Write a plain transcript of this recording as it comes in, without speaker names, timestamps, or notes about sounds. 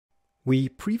We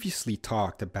previously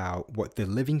talked about what the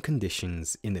living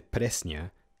conditions in the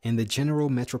Presnia and the general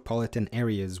metropolitan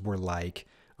areas were like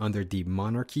under the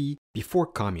monarchy before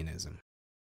communism.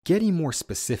 Getting more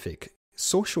specific,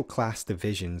 social class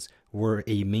divisions were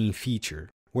a main feature,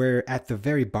 where at the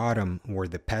very bottom were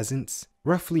the peasants,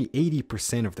 roughly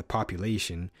 80% of the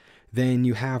population. Then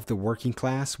you have the working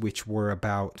class, which were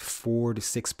about 4 to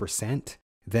 6%.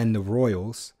 Then the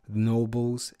royals, the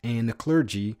nobles, and the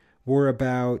clergy were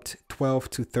about 12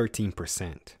 to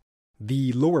 13%.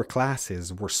 The lower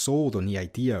classes were sold on the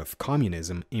idea of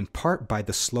communism in part by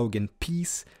the slogan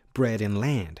peace, bread, and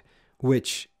land,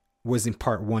 which was in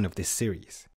part one of this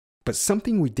series. But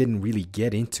something we didn't really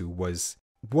get into was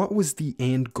what was the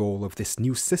end goal of this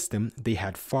new system they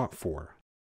had fought for?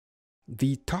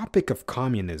 The topic of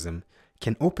communism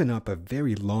can open up a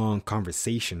very long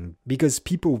conversation because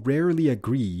people rarely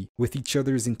agree with each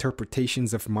other's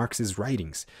interpretations of Marx's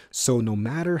writings. So no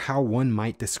matter how one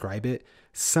might describe it,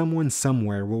 someone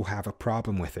somewhere will have a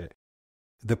problem with it.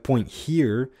 The point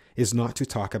here is not to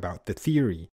talk about the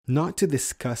theory, not to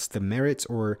discuss the merits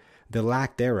or the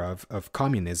lack thereof of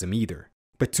communism either,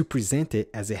 but to present it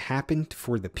as it happened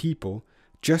for the people,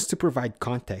 just to provide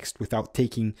context without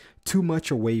taking too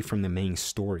much away from the main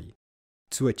story.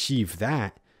 To achieve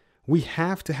that, we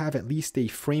have to have at least a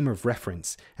frame of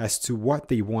reference as to what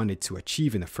they wanted to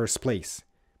achieve in the first place.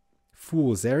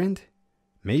 Fool's errand?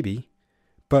 Maybe.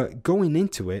 But going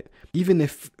into it, even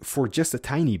if for just a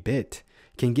tiny bit,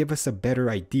 can give us a better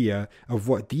idea of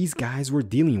what these guys were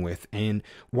dealing with and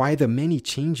why the many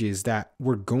changes that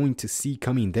we're going to see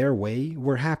coming their way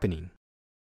were happening.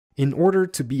 In order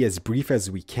to be as brief as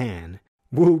we can,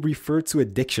 we'll refer to a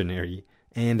dictionary,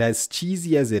 and as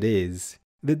cheesy as it is,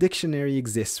 the dictionary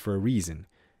exists for a reason.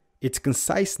 Its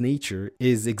concise nature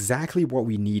is exactly what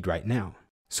we need right now.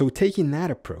 So taking that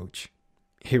approach,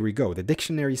 here we go. The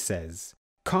dictionary says,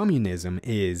 communism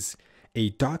is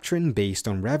a doctrine based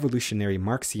on revolutionary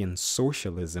Marxian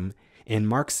socialism and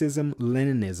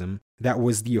Marxism-Leninism that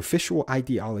was the official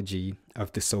ideology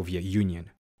of the Soviet Union.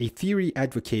 A theory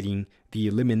advocating the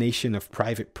elimination of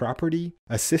private property,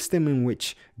 a system in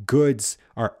which goods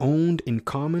are owned in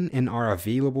common and are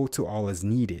available to all as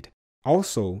needed.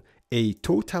 Also, a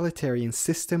totalitarian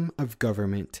system of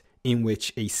government in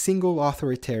which a single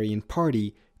authoritarian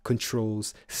party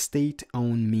controls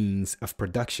state-owned means of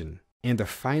production. And the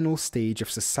final stage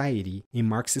of society in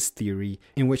Marxist theory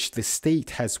in which the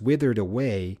state has withered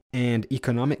away and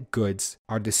economic goods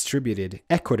are distributed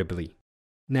equitably.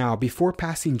 Now, before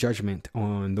passing judgment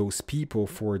on those people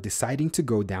for deciding to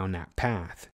go down that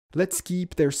path, let's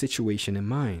keep their situation in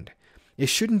mind. It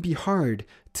shouldn't be hard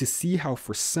to see how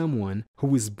for someone who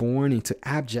was born into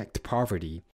abject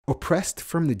poverty, oppressed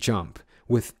from the jump,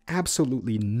 with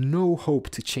absolutely no hope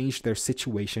to change their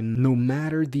situation no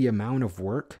matter the amount of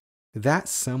work, that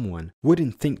someone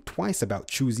wouldn't think twice about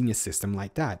choosing a system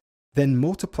like that. Then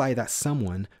multiply that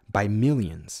someone by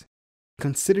millions.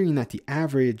 Considering that the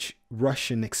average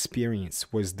Russian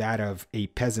experience was that of a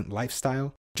peasant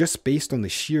lifestyle, just based on the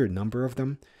sheer number of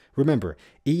them, remember,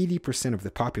 80% of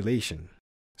the population.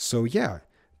 So yeah,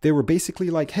 they were basically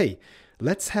like, hey,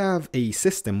 let's have a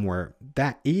system where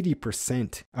that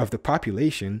 80% of the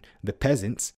population, the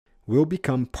peasants, will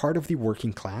become part of the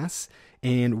working class,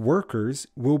 and workers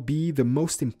will be the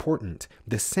most important,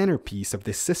 the centerpiece of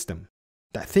this system.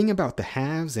 That thing about the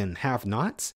haves and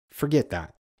have-nots, forget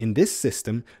that. In this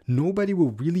system, nobody will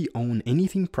really own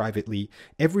anything privately,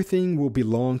 everything will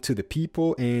belong to the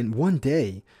people, and one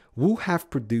day, we'll have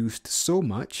produced so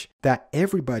much that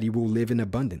everybody will live in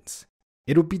abundance.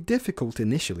 It'll be difficult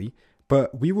initially,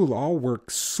 but we will all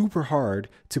work super hard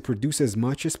to produce as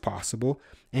much as possible,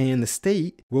 and the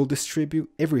state will distribute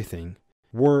everything.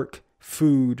 Work,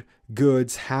 food,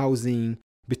 goods, housing,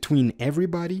 between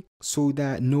everybody so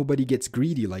that nobody gets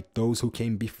greedy like those who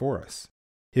came before us.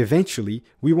 Eventually,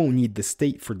 we won't need the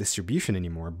state for distribution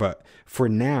anymore, but for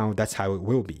now, that's how it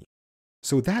will be.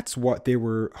 So that's what they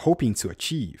were hoping to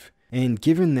achieve. And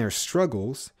given their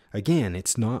struggles, again,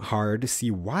 it's not hard to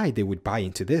see why they would buy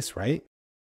into this, right?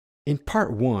 In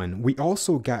part 1, we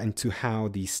also got into how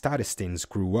the Starostins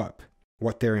grew up,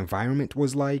 what their environment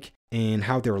was like, and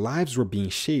how their lives were being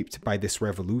shaped by this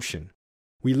revolution.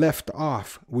 We left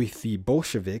off with the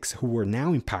Bolsheviks who were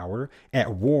now in power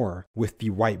at war with the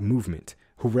white movement,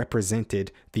 who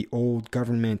represented the old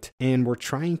government and were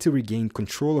trying to regain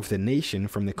control of the nation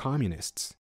from the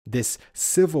communists. This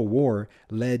civil war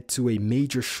led to a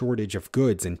major shortage of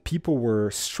goods and people were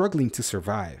struggling to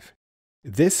survive.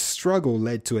 This struggle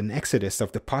led to an exodus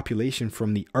of the population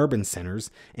from the urban centers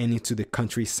and into the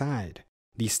countryside.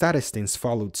 The Starostins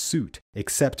followed suit,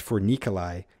 except for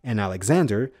Nikolai and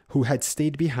Alexander, who had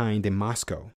stayed behind in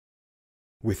Moscow.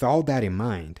 With all that in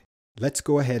mind, let's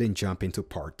go ahead and jump into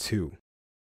part 2.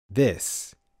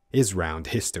 This is Round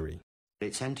History.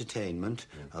 It's entertainment,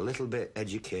 a little bit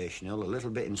educational, a little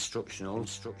bit instructional.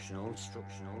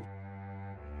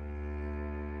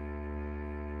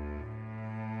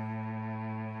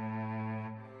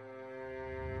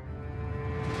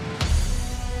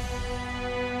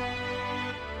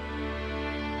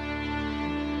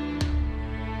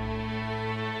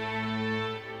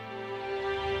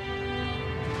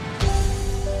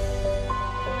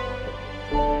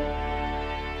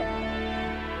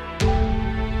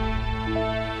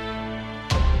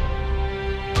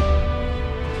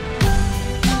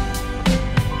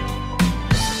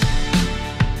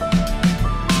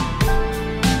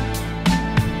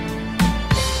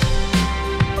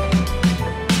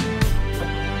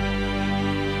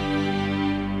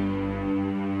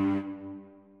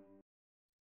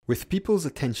 With people's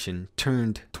attention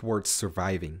turned towards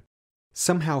surviving,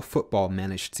 somehow football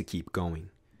managed to keep going,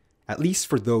 at least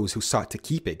for those who sought to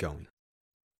keep it going.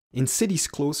 In cities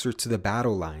closer to the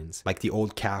battle lines, like the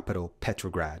old capital,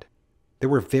 Petrograd, there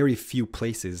were very few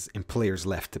places and players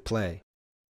left to play.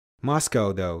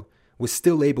 Moscow, though, was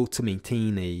still able to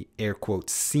maintain a, air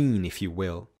quotes, scene, if you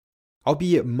will,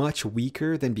 albeit much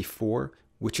weaker than before,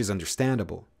 which is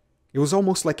understandable. It was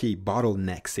almost like a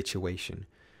bottleneck situation.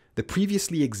 The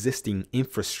previously existing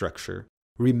infrastructure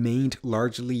remained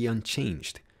largely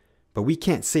unchanged, but we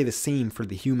can't say the same for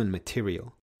the human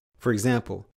material. For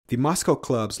example, the Moscow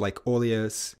clubs like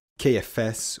Olyas,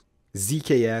 KFS,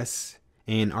 ZKS,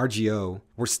 and RGO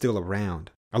were still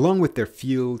around, along with their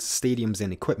fields, stadiums,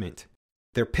 and equipment.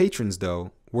 Their patrons,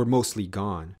 though, were mostly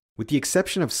gone, with the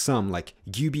exception of some like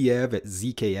Gubiev at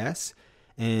ZKS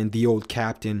and the old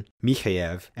captain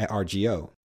Mikhaev at RGO.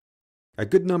 A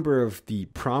good number of the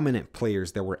prominent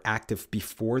players that were active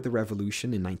before the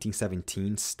revolution in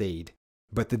 1917 stayed,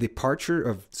 but the departure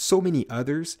of so many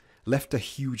others left a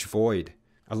huge void.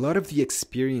 A lot of the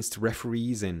experienced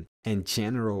referees and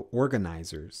general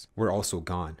organizers were also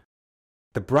gone.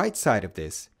 The bright side of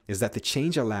this is that the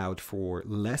change allowed for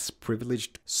less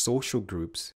privileged social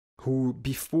groups who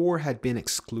before had been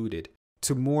excluded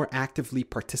to more actively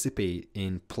participate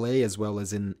in play as well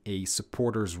as in a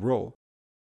supporter's role.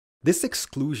 This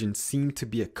exclusion seemed to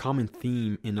be a common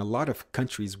theme in a lot of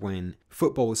countries when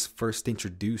football was first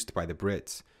introduced by the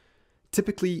Brits.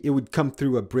 Typically, it would come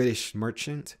through a British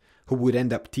merchant who would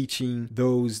end up teaching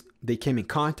those they came in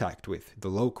contact with, the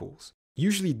locals.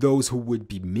 Usually those who would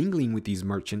be mingling with these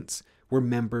merchants were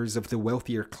members of the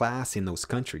wealthier class in those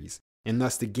countries, and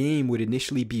thus the game would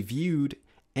initially be viewed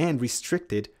and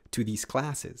restricted to these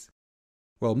classes.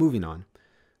 Well, moving on.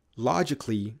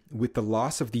 Logically, with the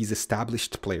loss of these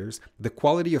established players, the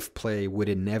quality of play would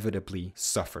inevitably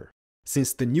suffer,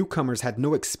 since the newcomers had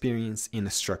no experience in a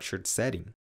structured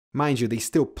setting. Mind you, they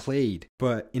still played,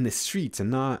 but in the streets and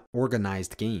not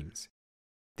organized games.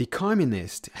 The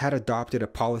communists had adopted a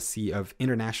policy of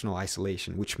international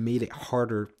isolation, which made it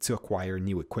harder to acquire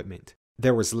new equipment.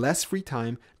 There was less free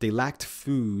time, they lacked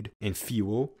food and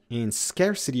fuel, and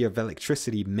scarcity of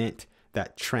electricity meant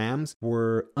that trams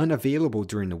were unavailable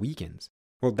during the weekends.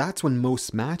 Well, that's when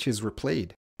most matches were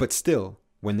played. But still,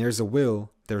 when there's a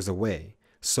will, there's a way.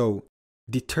 So,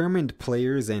 determined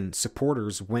players and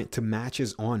supporters went to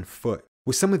matches on foot,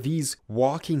 with some of these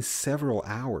walking several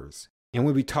hours. And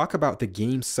when we talk about the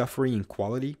game suffering in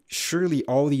quality, surely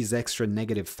all these extra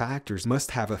negative factors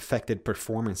must have affected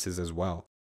performances as well.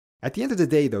 At the end of the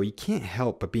day, though, you can't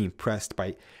help but be impressed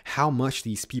by how much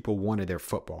these people wanted their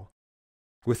football.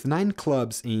 With 9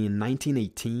 clubs in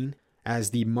 1918, as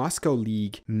the Moscow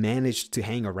League managed to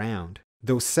hang around,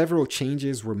 though several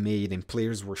changes were made and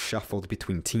players were shuffled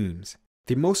between teams.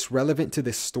 The most relevant to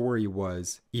this story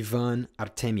was Ivan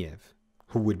Artemiev,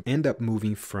 who would end up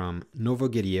moving from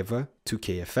Novogorieva to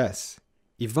KFS.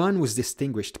 Ivan was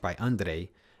distinguished by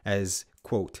Andrei as,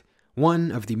 quote,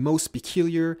 one of the most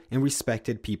peculiar and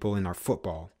respected people in our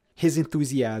football. His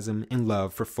enthusiasm and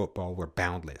love for football were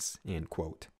boundless, end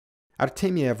quote.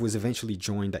 Artemiev was eventually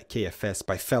joined at KFS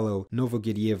by fellow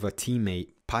Novogorieva teammate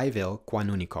Pavel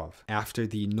Kwanunikov after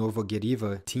the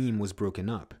Novogorieva team was broken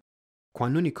up.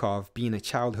 Kwanunikov, being a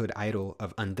childhood idol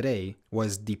of Andrei,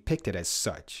 was depicted as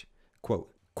such.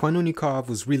 Quote, Kwanunikov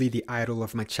was really the idol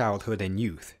of my childhood and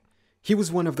youth. He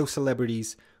was one of those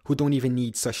celebrities who don't even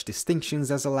need such distinctions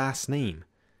as a last name.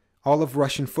 All of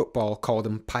Russian football called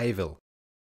him Pavel.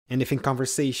 And if in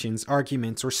conversations,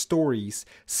 arguments, or stories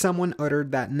someone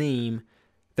uttered that name,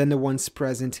 then the ones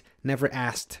present never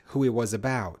asked who it was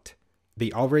about.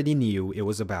 They already knew it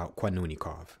was about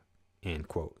Kononikov, end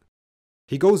quote.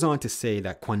 He goes on to say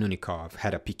that Kononikov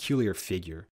had a peculiar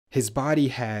figure. His body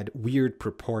had weird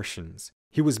proportions.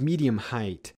 He was medium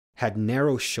height, had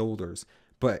narrow shoulders,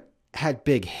 but had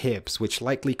big hips, which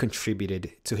likely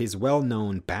contributed to his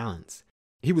well-known balance.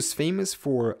 He was famous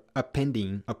for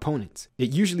upending opponents.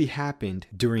 It usually happened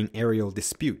during aerial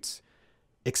disputes,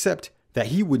 except that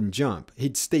he wouldn't jump.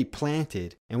 He'd stay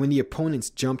planted, and when the opponents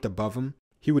jumped above him,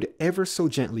 he would ever so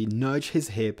gently nudge his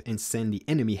hip and send the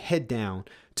enemy head down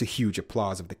to huge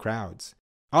applause of the crowds.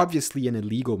 Obviously an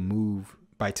illegal move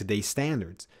by today's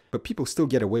standards, but people still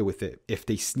get away with it if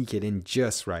they sneak it in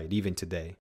just right, even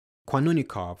today.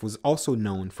 Kononikov was also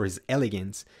known for his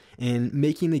elegance and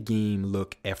making the game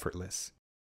look effortless.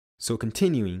 So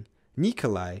continuing,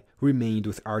 Nikolai remained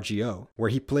with RGO, where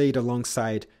he played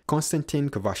alongside Konstantin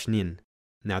Kovashnin.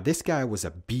 Now this guy was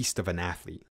a beast of an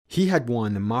athlete. He had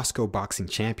won the Moscow Boxing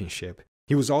Championship.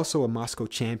 He was also a Moscow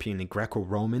champion in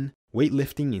Greco-Roman,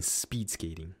 weightlifting, and speed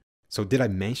skating. So did I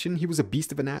mention he was a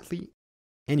beast of an athlete?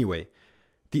 Anyway,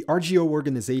 the RGO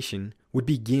organization would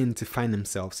begin to find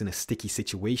themselves in a sticky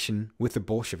situation with the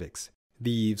Bolsheviks.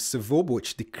 The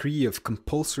Svobodch decree of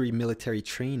compulsory military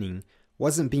training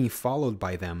wasn't being followed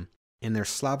by them, and their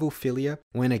Slavophilia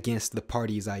went against the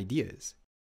party's ideas.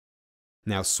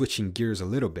 Now switching gears a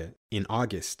little bit, in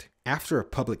August, after a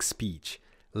public speech,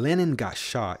 Lenin got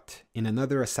shot in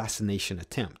another assassination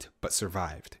attempt, but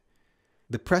survived.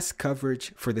 The press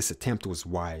coverage for this attempt was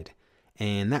wide,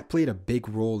 and that played a big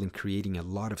role in creating a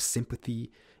lot of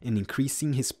sympathy and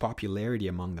increasing his popularity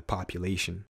among the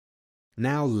population.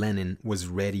 Now Lenin was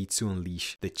ready to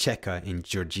unleash the Cheka and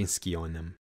Dzerzhinsky on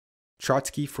them.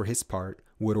 Trotsky, for his part,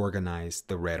 would organize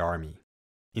the Red Army.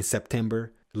 In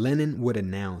September, Lenin would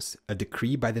announce a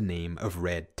decree by the name of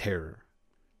Red Terror.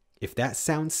 If that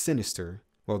sounds sinister,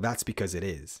 well, that's because it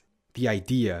is. The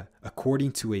idea,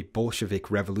 according to a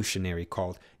Bolshevik revolutionary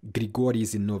called Grigory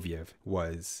Zinoviev,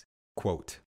 was,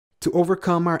 quote, "To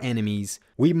overcome our enemies,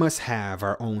 we must have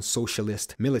our own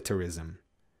socialist militarism.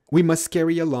 We must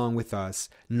carry along with us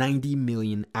 90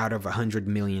 million out of 100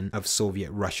 million of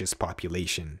Soviet Russia's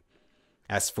population.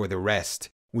 As for the rest,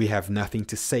 we have nothing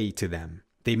to say to them.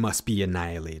 They must be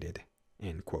annihilated,"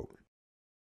 end quote.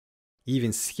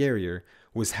 Even scarier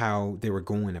was how they were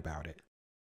going about it.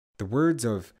 The words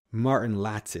of Martin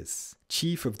Latsis,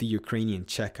 chief of the Ukrainian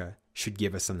Cheka, should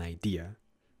give us an idea.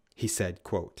 He said,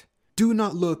 quote, "Do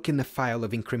not look in the file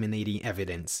of incriminating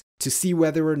evidence to see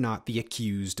whether or not the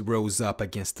accused rose up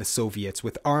against the Soviets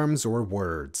with arms or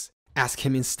words. Ask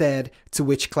him instead to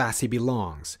which class he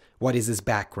belongs, what is his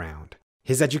background,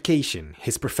 his education,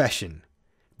 his profession.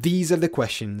 These are the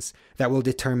questions that will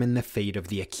determine the fate of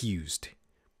the accused.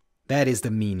 That is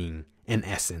the meaning and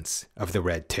essence of the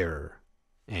Red Terror,"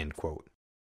 end quote.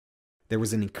 There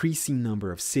was an increasing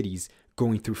number of cities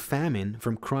going through famine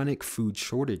from chronic food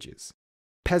shortages.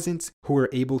 Peasants who were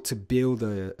able to build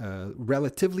a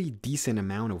relatively decent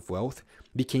amount of wealth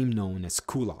became known as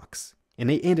kulaks, and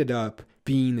they ended up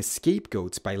being the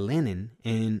scapegoats by Lenin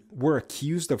and were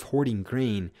accused of hoarding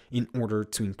grain in order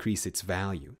to increase its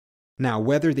value. Now,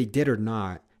 whether they did or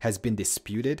not has been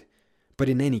disputed, but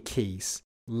in any case,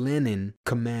 Lenin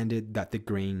commanded that the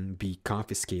grain be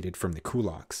confiscated from the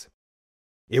kulaks.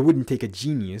 It wouldn't take a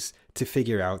genius to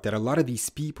figure out that a lot of these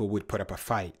people would put up a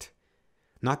fight.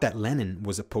 Not that Lenin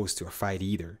was opposed to a fight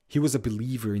either. He was a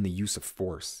believer in the use of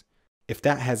force. If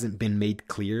that hasn't been made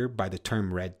clear by the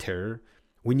term Red Terror,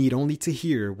 we need only to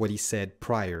hear what he said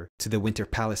prior to the Winter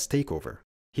Palace takeover.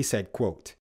 He said,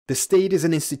 quote, "The state is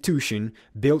an institution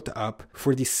built up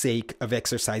for the sake of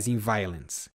exercising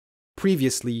violence.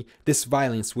 Previously, this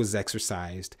violence was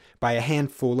exercised by a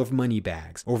handful of money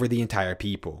bags over the entire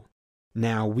people.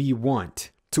 Now we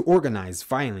want to organize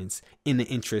violence in the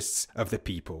interests of the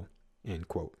people," end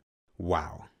quote.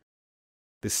 Wow.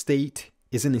 The state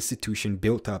is an institution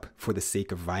built up for the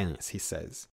sake of violence, he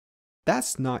says.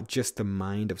 That's not just the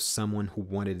mind of someone who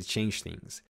wanted to change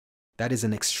things. That is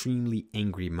an extremely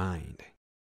angry mind.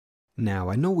 Now,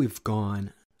 I know we've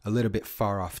gone a little bit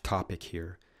far off topic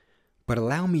here, but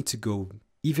allow me to go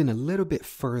even a little bit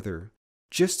further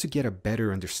just to get a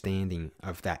better understanding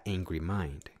of that angry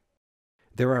mind.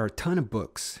 There are a ton of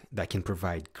books that can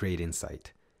provide great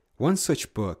insight. One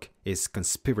such book is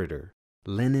Conspirator,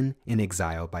 Lenin in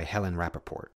Exile by Helen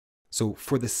Rappaport. So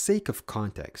for the sake of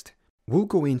context, we'll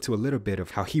go into a little bit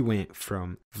of how he went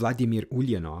from Vladimir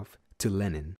Ulyanov to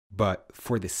Lenin, but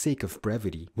for the sake of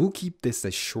brevity, we'll keep this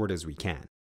as short as we can.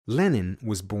 Lenin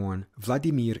was born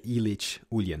Vladimir Ilyich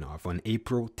Ulyanov on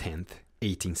April 10th,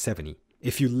 1870.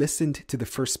 If you listened to the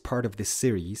first part of this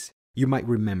series, You might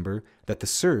remember that the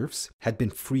serfs had been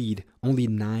freed only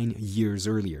 9 years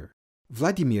earlier.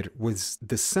 Vladimir was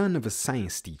the son of a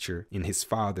science teacher in his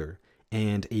father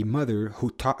and a mother who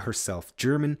taught herself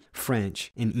German,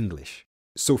 French, and English.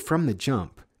 So from the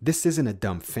jump, this isn't a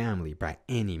dumb family by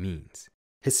any means.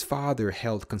 His father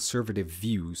held conservative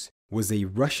views, was a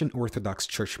Russian Orthodox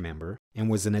Church member, and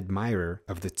was an admirer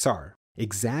of the Tsar,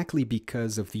 exactly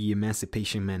because of the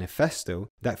Emancipation Manifesto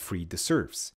that freed the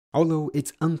serfs. Although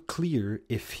it's unclear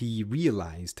if he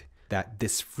realized that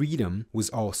this freedom was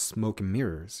all smoke and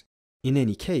mirrors. In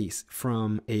any case,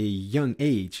 from a young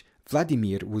age,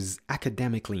 Vladimir was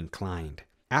academically inclined.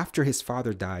 After his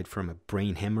father died from a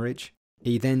brain hemorrhage,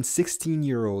 a then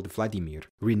 16-year-old Vladimir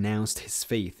renounced his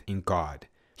faith in God.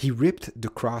 He ripped the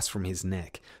cross from his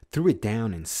neck, threw it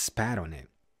down, and spat on it.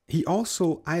 He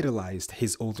also idolized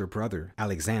his older brother,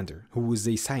 Alexander, who was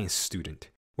a science student.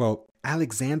 Well,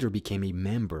 Alexander became a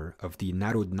member of the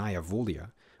Narodnaya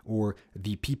Volya, or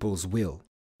the People's Will.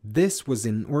 This was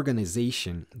an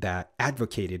organization that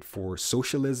advocated for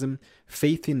socialism,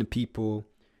 faith in the people,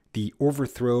 the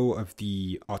overthrow of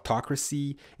the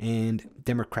autocracy, and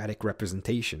democratic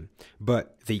representation.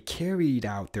 But they carried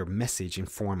out their message in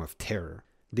form of terror.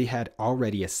 They had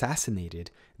already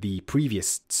assassinated the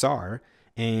previous Tsar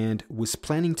and was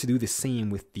planning to do the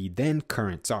same with the then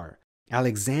current Tsar.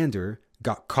 Alexander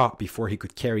got caught before he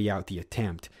could carry out the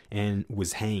attempt and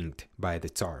was hanged by the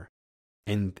Tsar.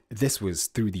 And this was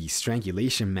through the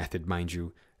strangulation method, mind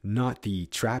you, not the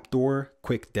trapdoor,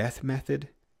 quick death method.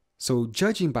 So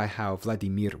judging by how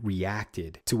Vladimir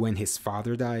reacted to when his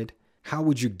father died, how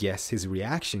would you guess his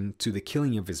reaction to the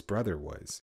killing of his brother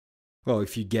was? Well,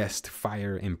 if you guessed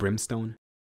fire and brimstone,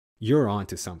 you're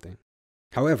onto something.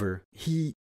 However,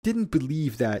 he didn't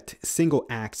believe that single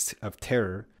acts of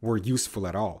terror were useful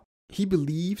at all. He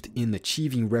believed in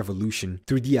achieving revolution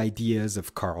through the ideas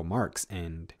of Karl Marx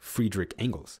and Friedrich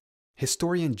Engels.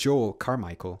 Historian Joel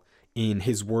Carmichael, in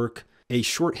his work A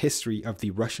Short History of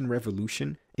the Russian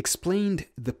Revolution, explained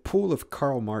the pull of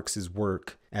Karl Marx's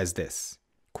work as this,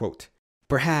 quote,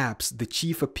 "Perhaps the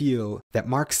chief appeal that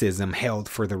Marxism held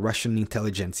for the Russian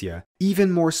intelligentsia,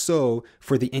 even more so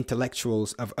for the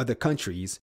intellectuals of other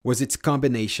countries, was its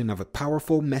combination of a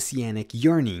powerful messianic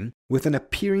yearning with an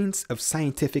appearance of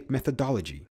scientific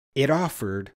methodology. It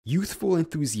offered youthful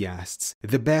enthusiasts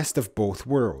the best of both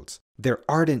worlds, their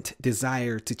ardent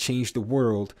desire to change the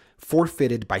world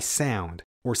forfeited by sound,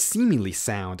 or seemingly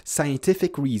sound,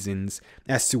 scientific reasons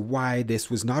as to why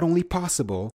this was not only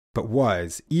possible, but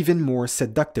was, even more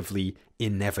seductively,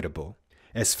 inevitable.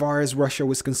 As far as Russia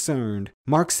was concerned,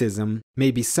 Marxism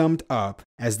may be summed up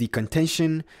as the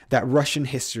contention that Russian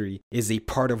history is a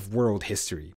part of world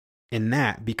history, and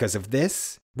that, because of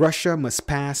this, Russia must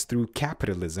pass through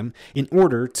capitalism in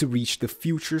order to reach the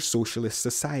future socialist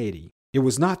society. It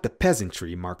was not the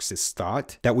peasantry, Marxists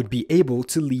thought, that would be able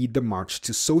to lead the march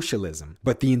to socialism,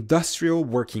 but the industrial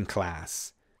working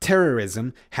class.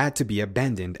 Terrorism had to be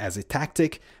abandoned as a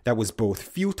tactic that was both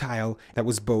futile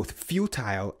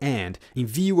and, in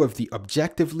view of the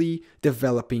objectively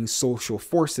developing social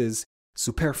forces,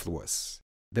 superfluous.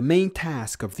 The main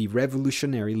task of the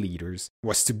revolutionary leaders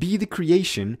was to be the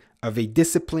creation of a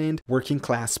disciplined working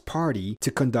class party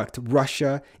to conduct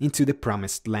Russia into the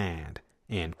promised land."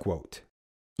 End quote.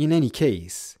 In any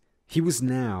case, he was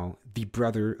now the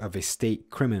brother of a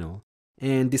state criminal.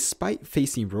 And despite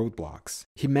facing roadblocks,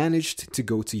 he managed to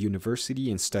go to university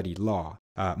and study law.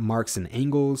 Marx and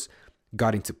Engels,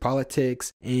 got into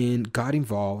politics, and got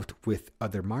involved with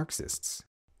other Marxists.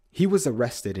 He was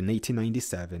arrested in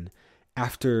 1897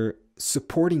 after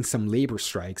supporting some labor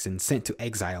strikes and sent to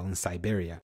exile in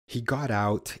Siberia. He got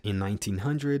out in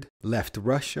 1900, left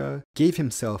Russia, gave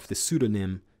himself the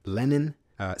pseudonym Lenin.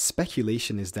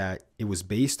 Speculation is that it was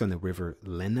based on the river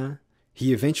Lena.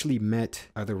 He eventually met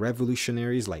other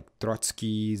revolutionaries like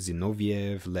Trotsky,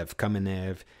 Zinoviev, Lev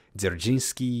Kamenev,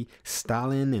 Dzerzhinsky,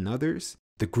 Stalin, and others.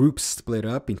 The groups split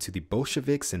up into the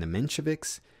Bolsheviks and the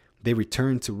Mensheviks. They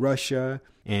returned to Russia,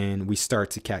 and we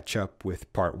start to catch up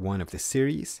with part 1 of the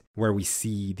series, where we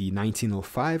see the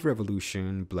 1905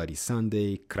 revolution, Bloody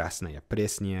Sunday, Krasnaya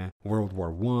Presnya, World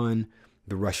War I,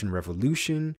 the Russian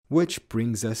Revolution, which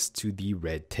brings us to the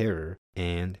Red Terror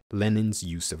and Lenin's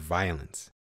use of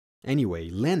violence. Anyway,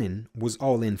 Lenin was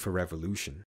all in for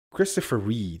revolution. Christopher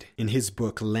Reed, in his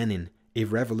book Lenin, a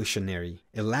Revolutionary,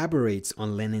 elaborates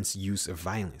on Lenin's use of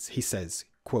violence. He says,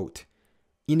 quote,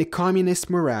 "In a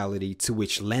communist morality to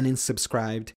which Lenin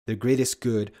subscribed, the greatest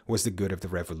good was the good of the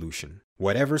revolution.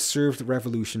 Whatever served the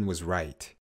revolution was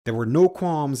right. There were no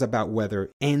qualms about whether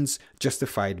ends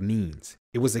justified means.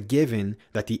 It was a given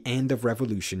that the end of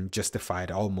revolution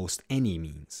justified almost any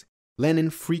means.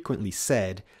 Lenin frequently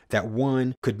said that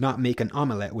one could not make an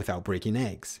omelette without breaking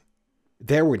eggs.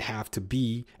 There would have to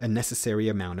be a necessary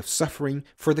amount of suffering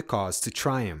for the cause to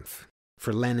triumph.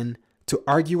 For Lenin, to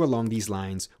argue along these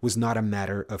lines was not a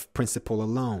matter of principle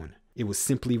alone. It was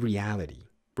simply reality.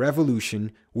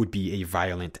 Revolution would be a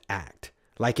violent act,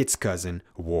 like its cousin,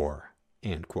 war.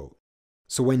 End quote.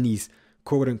 So when these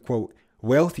quote-unquote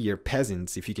wealthier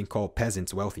peasants, if you can call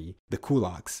peasants wealthy, the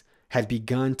kulaks, had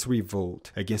begun to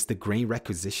revolt against the grain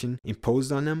requisition imposed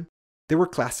on them, they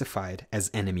were classified as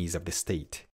enemies of the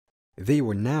state. They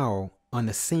were now on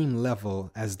the same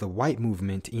level as the white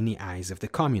movement in the eyes of the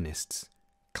communists,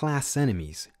 class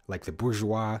enemies like the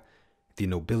bourgeois, the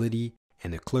nobility,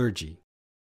 and the clergy.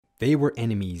 They were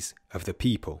enemies of the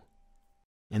people.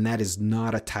 And that is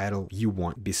not a title you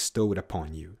want bestowed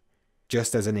upon you.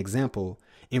 Just as an example,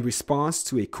 in response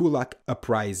to a kulak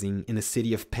uprising in the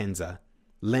city of Penza,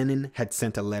 Lenin had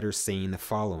sent a letter saying the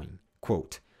following,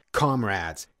 quote,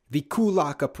 "Comrades, the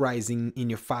kulak uprising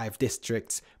in your 5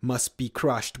 districts must be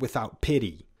crushed without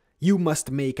pity. You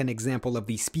must make an example of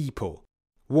these people.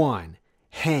 1.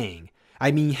 Hang.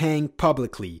 Hang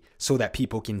publicly so that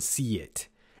people can see it.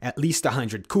 At least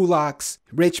 100 kulaks,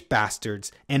 rich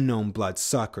bastards, and known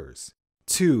bloodsuckers.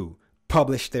 2.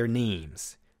 Publish their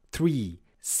names. 3.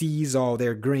 Seize all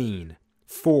their grain.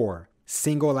 4.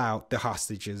 Single out the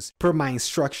hostages per my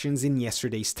instructions in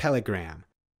yesterday's telegram.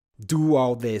 Do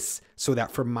all this so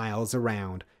that for miles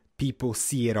around, people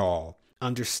see it all,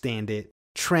 understand it,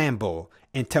 tremble,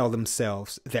 and tell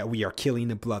themselves that we are killing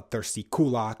the bloodthirsty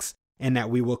kulaks and that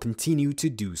we will continue to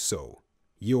do so.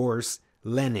 Yours,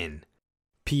 Lenin.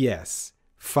 P.S.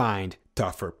 Find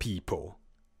tougher people."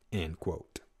 End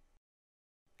quote.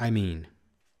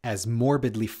 As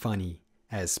morbidly funny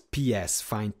as P.S.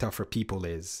 Find tougher people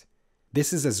is,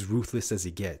 this is as ruthless as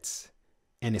it gets,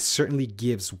 and it certainly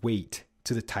gives weight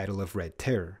to the title of Red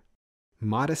Terror.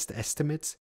 Modest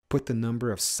estimates put the number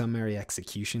of summary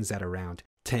executions at around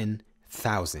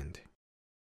 10,000.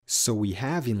 So we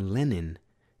have in Lenin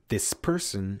this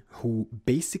person who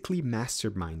basically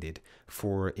masterminded,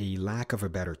 for a lack of a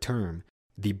better term,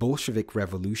 the Bolshevik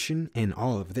Revolution and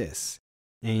all of this.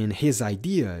 And his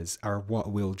ideas are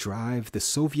what will drive the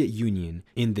Soviet Union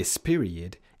in this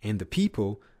period, and the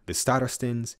people, the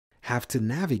Starostins, have to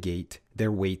navigate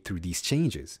their way through these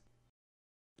changes.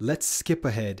 Let's skip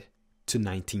ahead to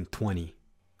 1920.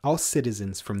 All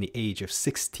citizens from the age of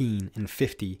 16 and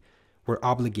 50 were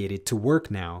obligated to work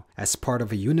now as part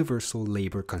of a universal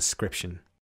labor conscription.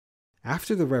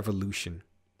 After the revolution,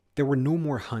 there were no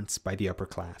more hunts by the upper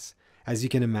class. As you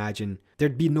can imagine,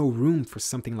 there'd be no room for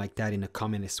something like that in a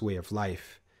communist way of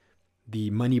life. The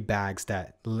money bags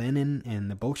that Lenin and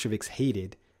the Bolsheviks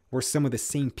hated were some of the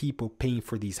same people paying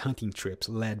for these hunting trips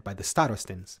led by the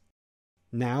Starostins.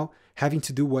 Now, having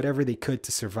to do whatever they could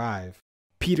to survive,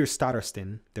 Peter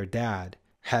Starostin, their dad,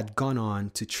 had gone on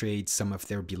to trade some of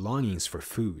their belongings for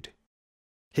food.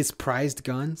 His prized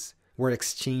guns were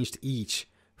exchanged each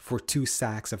for 2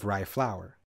 sacks of rye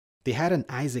flour. They had an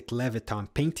Isaac Leviton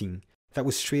painting that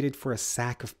was traded for a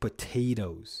sack of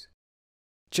potatoes.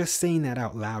 Just saying that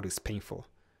out loud is painful.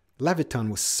 Leviton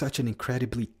was such an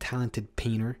incredibly talented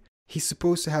painter. He's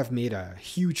supposed to have made a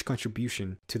huge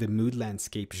contribution to the mood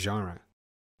landscape genre.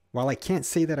 While I can't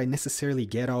say that I necessarily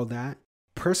get all that,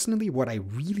 personally, what I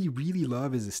really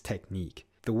love is his technique.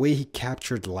 The way he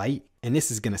captured light, and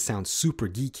this is gonna sound super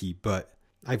geeky, but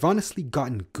I've honestly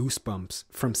gotten goosebumps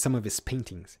from some of his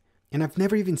paintings. And I've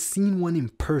never even seen one in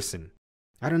person.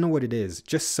 I don't know what it is,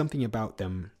 just something about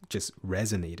them just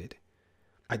resonated.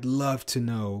 I'd love to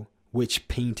know which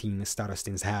painting the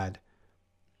Starostins had.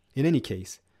 In any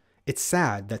case, it's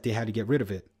sad that they had to get rid of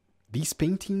it. These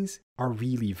paintings are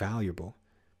really valuable.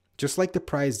 Just like the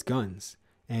prized guns.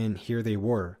 And here they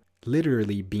were,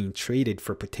 literally being traded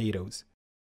for potatoes.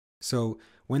 So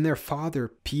when their father,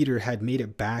 Peter, had made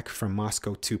it back from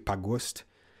Moscow to Pagust,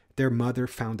 their mother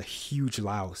found a huge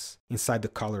louse inside the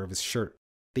collar of his shirt.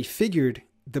 They figured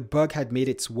the bug had made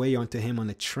its way onto him on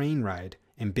a train ride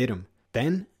and bit him.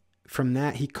 Then, from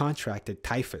that, he contracted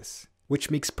typhus,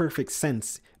 which makes perfect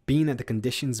sense, being that the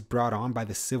conditions brought on by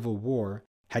the Civil War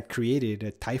had created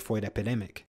a typhoid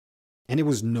epidemic. And it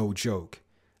was no joke.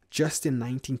 Just in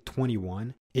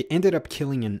 1921, it ended up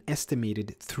killing an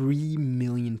estimated 3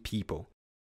 million people.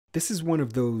 This is one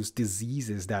of those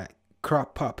diseases that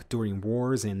crop up during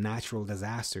wars and natural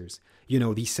disasters. You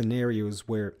know, these scenarios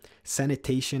where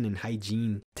sanitation and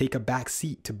hygiene take a back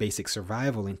seat to basic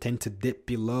survival and tend to dip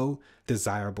below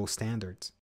desirable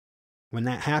standards. When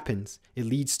that happens, it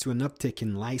leads to an uptick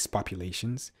in lice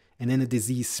populations, and then the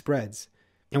disease spreads.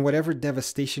 And whatever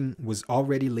devastation was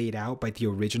already laid out by the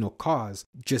original cause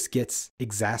just gets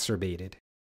exacerbated.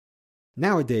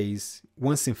 Nowadays,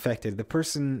 once infected, the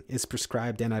person is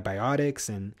prescribed antibiotics,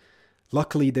 and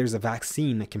luckily there's a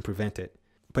vaccine that can prevent it.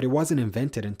 But it wasn't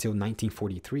invented until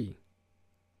 1943.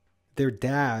 Their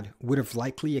dad would have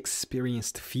likely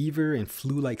experienced fever and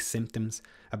flu-like symptoms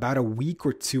about a week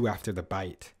or two after the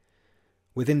bite.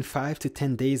 Within 5 to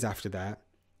 10 days after that,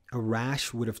 a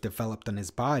rash would have developed on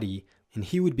his body, and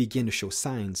he would begin to show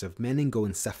signs of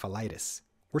meningoencephalitis.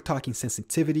 We're talking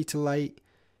sensitivity to light,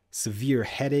 severe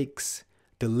headaches,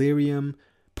 delirium,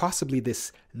 possibly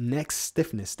this neck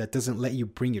stiffness that doesn't let you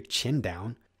bring your chin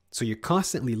down, so you're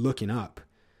constantly looking up,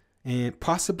 and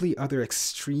possibly other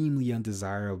extremely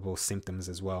undesirable symptoms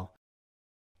as well.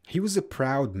 He was a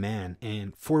proud man,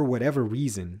 and for whatever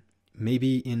reason,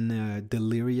 maybe in a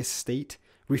delirious state,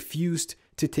 refused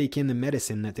to take in the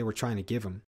medicine that they were trying to give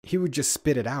him. He would just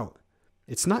spit it out.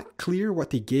 It's not clear what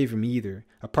they gave him either,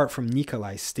 apart from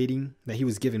Nikolai stating that he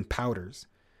was given powders.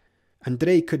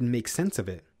 Andrei couldn't make sense of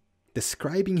it.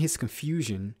 Describing his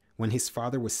confusion when his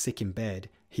father was sick in bed,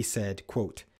 he said,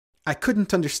 quote, "I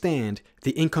couldn't understand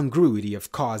the incongruity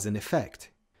of cause and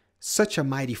effect. Such a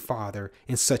mighty father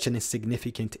and such an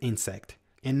insignificant insect.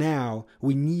 And now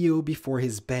we kneel before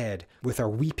his bed with our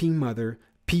weeping mother,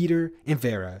 Peter and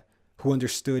Vera, who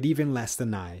understood even less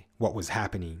than I what was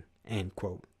happening." End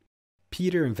quote.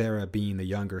 Peter and Vera being the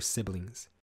younger siblings.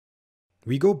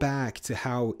 We go back to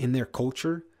how, in their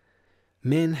culture,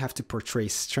 men have to portray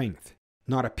strength,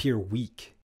 not appear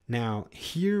weak. Now,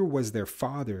 here was their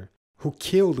father who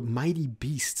killed mighty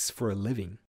beasts for a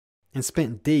living and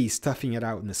spent days toughing it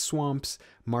out in the swamps,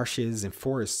 marshes, and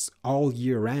forests all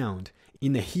year round,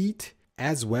 in the heat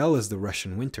as well as the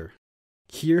Russian winter.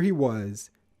 Here he was,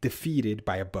 defeated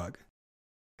by a bug.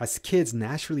 As kids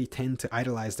naturally tend to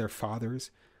idolize their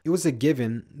fathers, it was a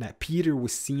given that Peter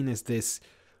was seen as this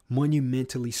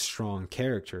monumentally strong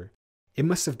character. It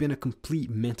must have been a complete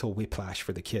mental whiplash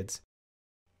for the kids.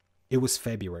 It was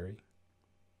February,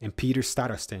 and Peter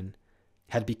Starostin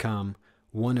had become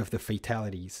one of the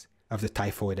fatalities of the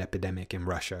typhoid epidemic in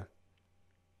Russia.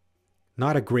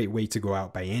 Not a great way to go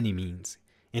out by any means,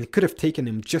 and it could have taken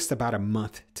him just about a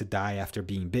month to die after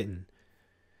being bitten.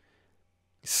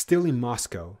 Still in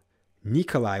Moscow,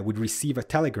 Nikolai would receive a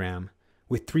telegram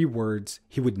with 3 words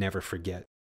he would never forget.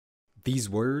 These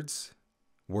words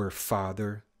were,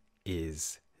 "Father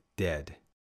is dead."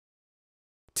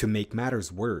 To make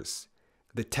matters worse,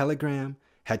 the telegram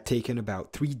had taken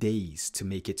about 3 days to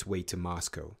make its way to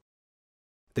Moscow.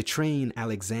 The train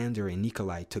Alexander and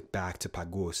Nikolai took back to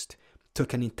Pagost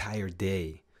took an entire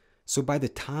day, so by the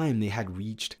time they had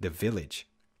reached the village,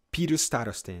 Peter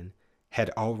Starostin had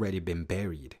already been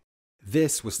buried.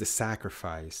 This was the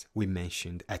sacrifice we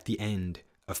mentioned at the end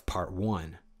of part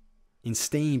 1. In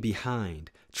staying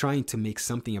behind, trying to make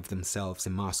something of themselves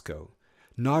in Moscow,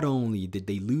 not only did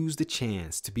they lose the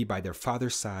chance to be by their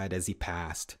father's side as he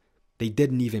passed, they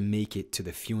didn't even make it to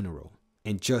the funeral.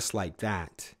 And just like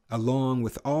that, along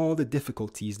with all the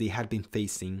difficulties they had been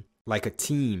facing, like a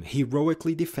team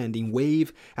heroically defending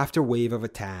wave after wave of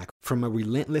attack from a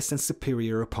relentless and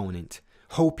superior opponent,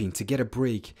 hoping to get a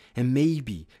break and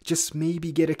maybe, just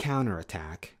maybe, get a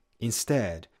counterattack.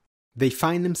 Instead, they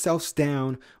find themselves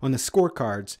down on the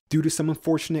scorecards due to some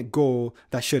unfortunate goal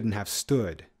that shouldn't have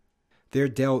stood. They're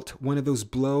dealt one of those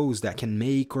blows that can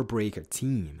make or break a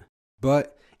team.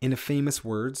 But in the famous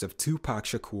words of Tupac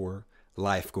Shakur,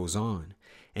 life goes on,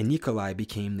 and Nikolai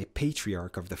became the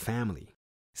patriarch of the family.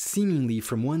 Seemingly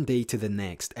from one day to the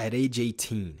next, at age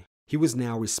 18, he was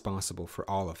now responsible for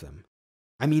all of them.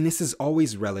 I mean, this is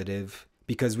always relative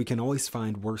because we can always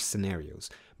find worse scenarios,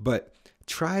 but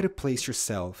try to place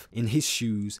yourself in his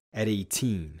shoes at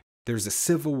 18. There's a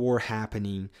civil war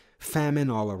happening, famine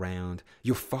all around,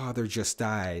 your father just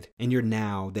died, and you're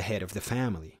now the head of the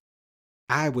family.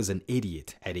 I was an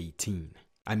idiot at 18.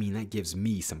 I mean, that gives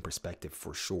me some perspective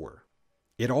for sure.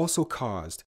 It also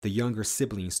caused the younger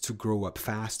siblings to grow up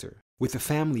faster. With the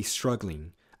family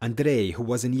struggling, Andrei, who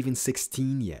wasn't even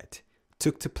 16 yet,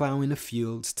 took to plowing the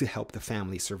fields to help the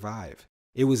family survive.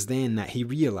 It was then that he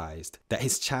realized that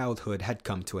his childhood had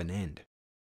come to an end.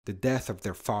 The death of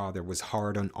their father was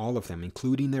hard on all of them,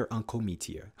 including their uncle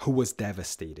Mitya, who was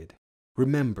devastated.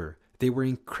 Remember, they were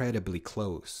incredibly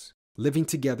close, living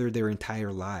together their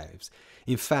entire lives.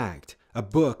 In fact, a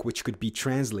book which could be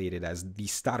translated as The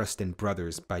Starostin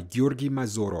Brothers by Georgy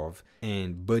Mazurov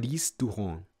and Boris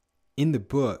Duron. In the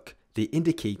book, they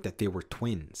indicate that they were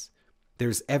twins.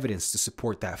 There's evidence to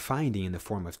support that finding in the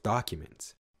form of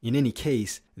documents. In any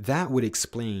case, that would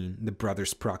explain the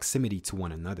brothers' proximity to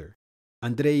one another.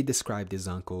 Andrei described his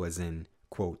uncle as in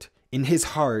quote, "In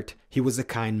his heart, he was a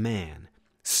kind man,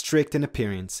 strict in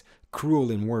appearance, cruel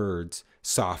in words,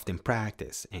 soft in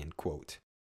practice," end quote.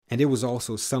 And it was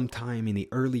also sometime in the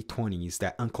early 20s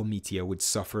that Uncle Mitya would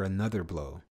suffer another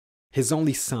blow. His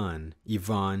only son,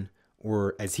 Ivan,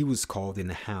 or as he was called in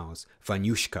the house,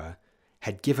 Vanyushka,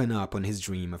 had given up on his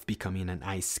dream of becoming an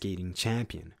ice skating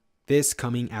champion. This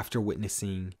coming after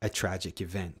witnessing a tragic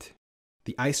event.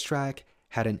 The ice track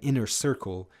had an inner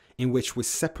circle in which was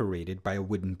separated by a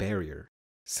wooden barrier.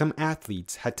 Some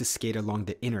athletes had to skate along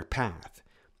the inner path,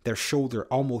 their shoulder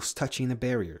almost touching the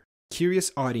barrier.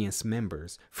 Curious audience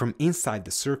members from inside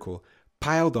the circle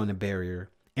piled on the barrier,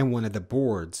 and one of the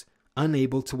boards,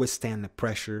 unable to withstand the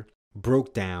pressure,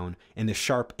 broke down and the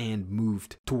sharp end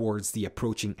moved towards the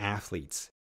approaching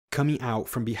athletes. Coming out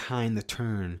from behind the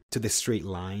turn to the straight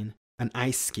line, an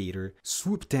ice skater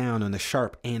swooped down on the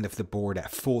sharp end of the board at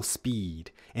full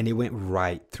speed, and it went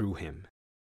right through him.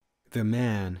 The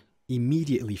man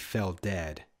immediately fell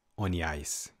dead on the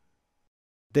ice.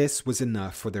 This was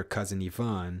enough for their cousin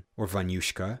Ivan, or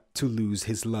Vanyushka, to lose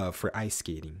his love for ice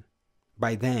skating.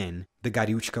 By then, the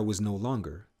Garyuchka was no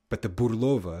longer, but the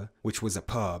Burlova, which was a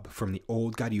pub from the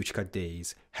old Garyuchka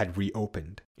days, had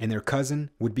reopened, and their cousin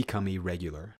would become a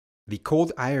regular. The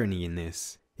cold irony in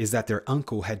this is that their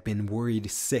uncle had been worried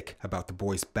sick about the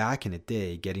boys back in the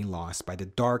day getting lost by the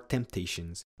dark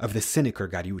temptations of the cynical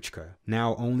Garyuchka,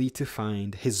 now only to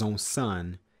find his own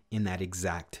son in that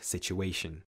exact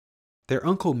situation. Their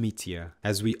uncle Mitya,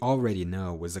 as we already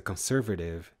know, was a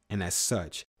conservative, and as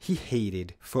such, he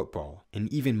hated football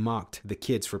and even mocked the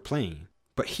kids for playing.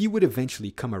 But he would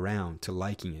eventually come around to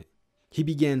liking it. He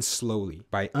began slowly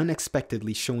by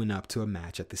unexpectedly showing up to a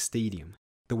match at the stadium.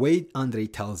 The way Andrei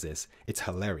tells this, it's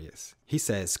hilarious. He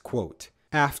says, quote,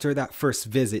 "After that first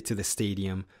visit to the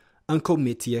stadium, Uncle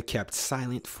Mitya kept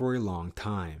silent for a long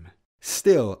time.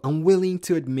 Still unwilling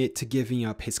to admit to giving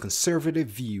up his conservative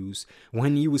views,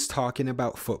 when he was talking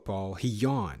about football, he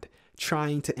yawned,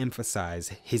 trying to emphasize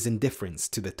his indifference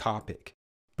to the topic.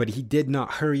 But he did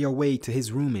not hurry away to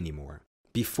his room anymore.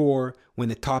 Before, when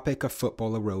the topic of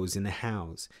football arose in the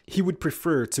house, he would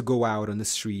prefer to go out on the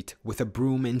street with a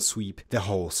broom and sweep the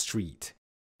whole street.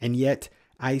 And yet,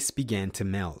 ice began to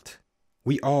melt.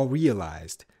 We all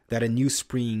realized that a new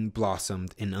spring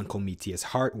blossomed in Uncle Mitya's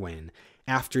heart when,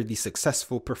 after the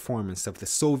successful performance of the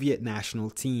Soviet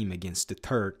national team against the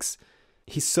Turks,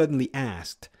 he suddenly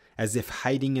asked, as if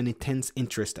hiding an intense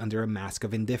interest under a mask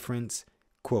of indifference,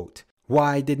 quote,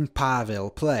 "Why didn't Pavel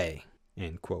play?"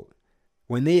 End quote.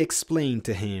 When they explained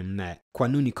to him that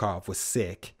Kwanunikov was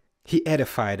sick, he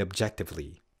edified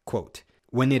objectively, quote,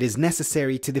 "When it is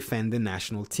necessary to defend the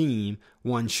national team,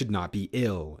 one should not be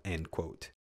ill," end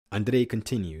quote. Andrei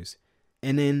continues,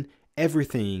 and then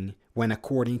everything went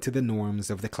according to the norms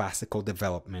of the classical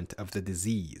development of the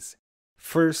disease.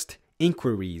 First,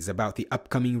 inquiries about the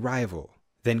upcoming rival,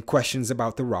 then questions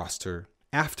about the roster.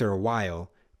 After a while,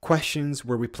 questions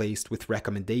were replaced with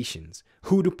recommendations,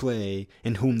 who to play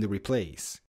and whom to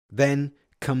replace. Then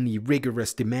come the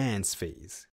rigorous demands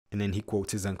phase. And then he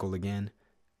quotes his uncle again,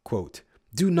 quote,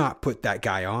 "Do not put that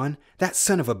guy on. That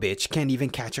son of a bitch can't even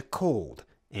catch a cold,"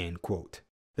 end quote.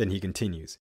 Then he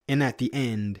continues, and at the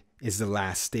end is the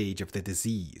last stage of the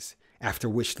disease, after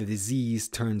which the disease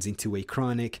turns into a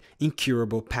chronic,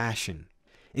 incurable passion.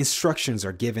 Instructions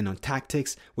are given on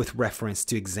tactics with reference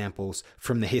to examples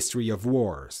from the history of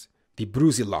wars, the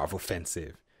Brusilov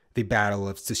offensive, the Battle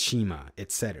of Tsushima,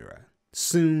 etc.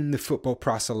 Soon the football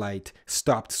proselyte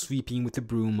stopped sweeping with the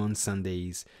broom on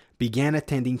Sundays, began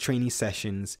attending training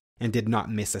sessions, and did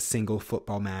not miss a single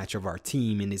football match of our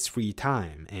team in his free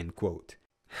time, end quote.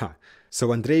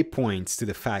 So Andrei points to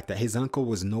the fact that his uncle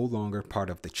was no longer part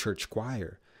of the church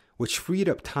choir, which freed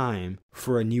up time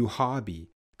for a new hobby,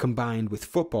 combined with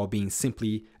football being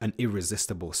simply an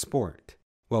irresistible sport.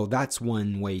 Well, that's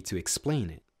one way to explain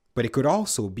it. But it could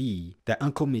also be that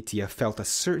Uncle Mitya felt a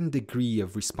certain degree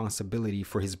of responsibility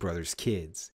for his brother's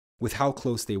kids. With how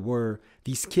close they were,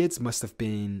 these kids must have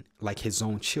been like his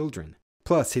own children.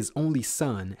 Plus, his only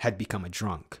son had become a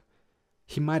drunk.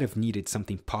 He might have needed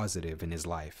something positive in his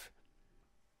life.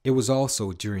 It was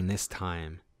also during this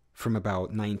time, from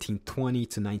about 1920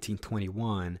 to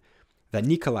 1921, that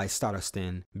Nikolai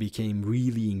Starostin became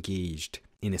really engaged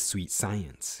in a sweet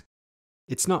science.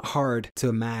 It's not hard to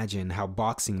imagine how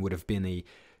boxing would have been a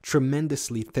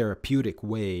tremendously therapeutic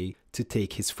way to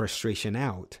take his frustration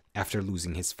out after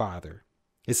losing his father,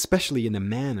 especially in the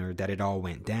manner that it all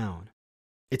went down.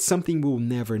 It's something we'll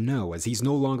never know as he's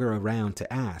no longer around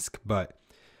to ask, but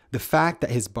the fact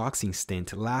that his boxing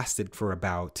stint lasted for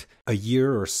about a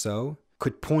year or so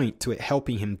could point to it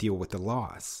helping him deal with the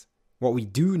loss. What we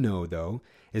do know, though,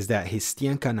 is that his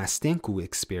Stienka Nastenku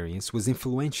experience was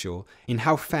influential in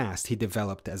how fast he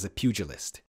developed as a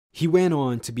pugilist. He went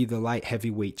on to be the light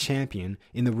heavyweight champion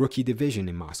in the rookie division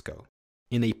in Moscow.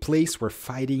 In a place where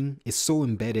fighting is so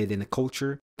embedded in a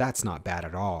culture, that's not bad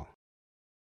at all.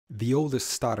 The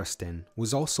oldest Starostin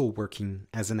was also working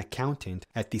as an accountant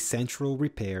at the Central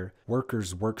Repair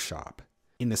Workers' Workshop.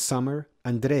 In the summer,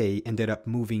 Andrei ended up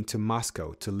moving to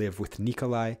Moscow to live with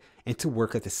Nikolai and to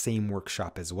work at the same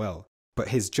workshop as well, but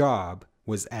his job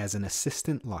was as an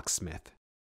assistant locksmith.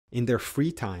 In their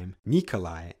free time,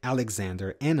 Nikolai,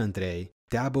 Alexander, and Andrei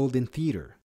dabbled in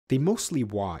theater. They mostly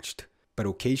watched, but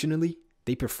occasionally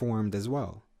they performed as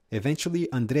well. Eventually,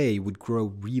 Andrei would grow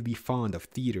really fond of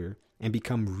theater and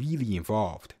become really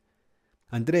involved.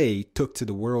 Andrei took to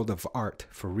the world of art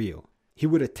for real. He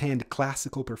would attend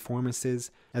classical performances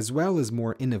as well as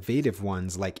more innovative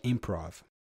ones like improv.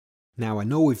 Now, I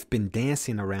know we've been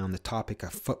dancing around the topic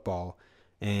of football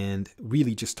and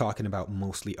really just talking about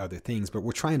mostly other things, but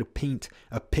we're trying to paint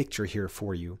a picture here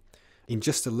for you. In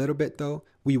just a little bit, though,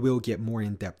 we will get more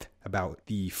in depth about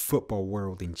the football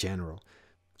world in general.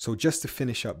 So just to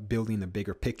finish up building a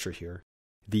bigger picture here,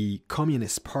 the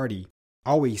Communist Party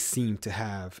always seemed to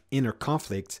have inner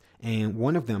conflicts, and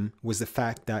one of them was the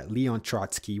fact that Leon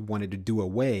Trotsky wanted to do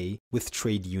away with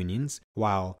trade unions,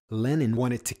 while Lenin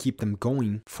wanted to keep them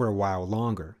going for a while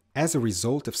longer. As a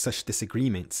result of such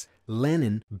disagreements,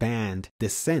 Lenin banned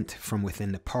dissent from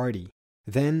within the party.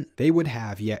 Then they would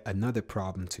have yet another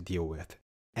problem to deal with.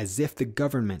 As if the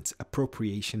government's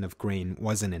appropriation of grain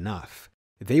wasn't enough,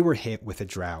 they were hit with a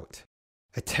drought.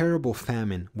 A terrible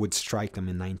famine would strike them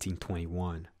in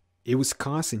 1921. It was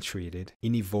concentrated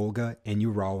in the Volga and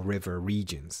Ural River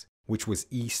regions, which was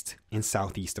east and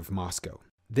southeast of Moscow.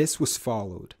 This was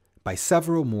followed by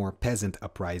several more peasant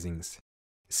uprisings.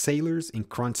 Sailors in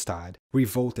Kronstadt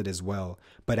revolted as well,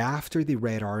 but after the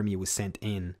Red Army was sent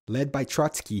in, led by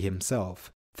Trotsky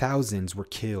himself, thousands were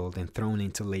killed and thrown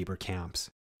into labor camps.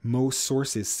 Most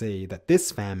sources say that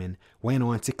this famine went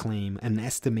on to claim an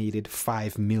estimated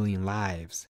 5 million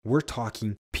lives. We're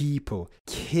talking people,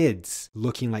 kids,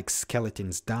 looking like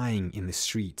skeletons dying in the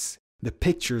streets. The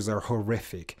pictures are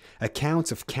horrific,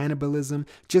 accounts of cannibalism,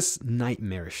 just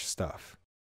nightmarish stuff.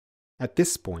 At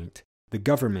this point, the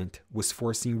government was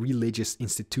forcing religious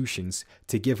institutions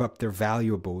to give up their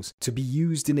valuables to be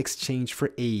used in exchange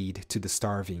for aid to the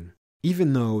starving.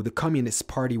 Even though the Communist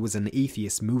Party was an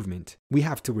atheist movement, we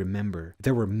have to remember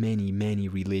there were many, many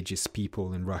religious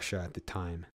people in Russia at the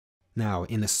time. Now,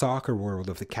 in the soccer world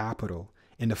of the capital,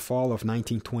 in the fall of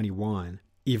 1921,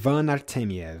 Ivan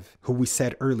Artemiev, who we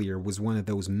said earlier was one of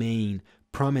those main,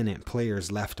 prominent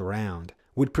players left around,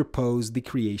 would propose the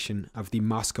creation of the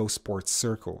Moscow Sports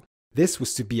Circle. This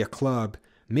was to be a club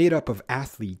made up of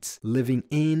athletes living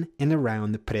in and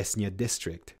around the Presnya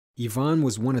district. Ivan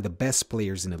was one of the best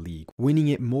players in the league, winning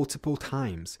it multiple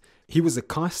times. He was a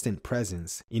constant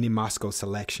presence in the Moscow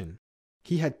selection.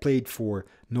 He had played for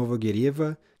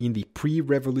Novogoreva in the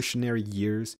pre-revolutionary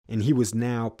years, and he was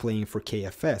now playing for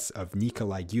KFS of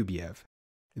Nikolai Gubiev.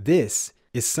 This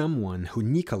is someone who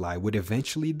Nikolai would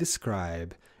eventually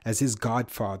describe as his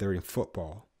godfather in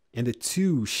football, and the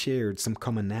two shared some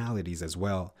commonalities as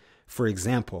well. For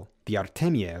example, the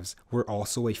Artemievs were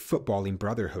also a footballing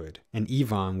brotherhood, and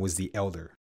Ivan was the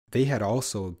elder. They had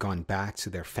also gone back to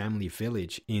their family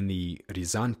village in the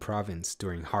Ryazan province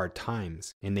during hard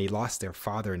times, and they lost their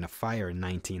father in a fire in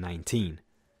 1919.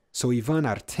 So Ivan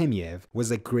Artemiev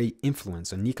was a great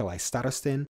influence on Nikolai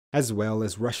Starostin, as well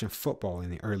as Russian football in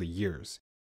the early years.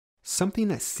 Something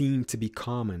that seemed to be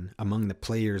common among the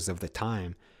players of the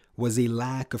time was a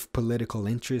lack of political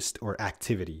interest or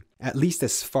activity, at least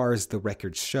as far as the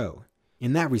records show.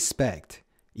 In that respect,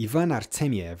 Ivan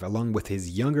Artemiev, along with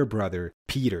his younger brother,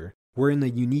 Peter, were in a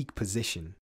unique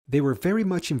position. They were very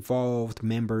much involved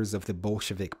members of the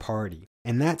Bolshevik Party,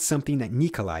 and that's something that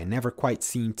Nikolai never quite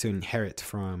seemed to inherit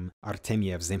from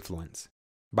Artemiev's influence.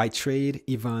 By trade,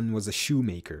 Ivan was a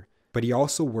shoemaker, but he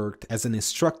also worked as an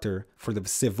instructor for the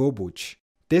Vsevobuch.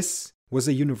 This was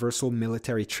a universal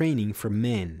military training for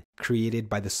men created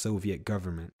by the Soviet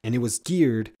government, and it was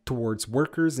geared towards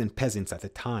workers and peasants at the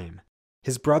time.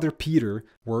 His brother Peter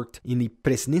worked in the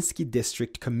Presnitsky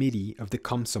District Committee of the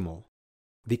Komsomol.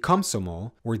 The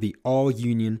Komsomol, or the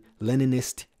All-Union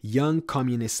Leninist Young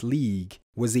Communist League,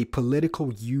 was a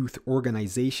political youth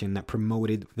organization that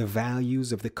promoted the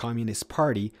values of the Communist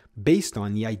Party based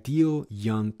on the ideal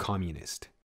young communist.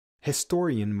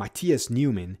 Historian Matthias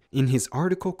Neumann, in his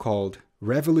article called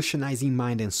Revolutionizing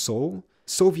Mind and Soul,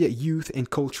 Soviet Youth and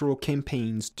Cultural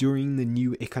Campaigns During the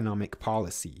New Economic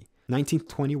Policy,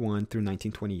 1921 through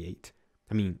 1928.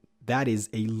 That is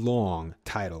a long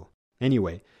title.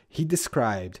 Anyway, he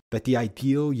described that the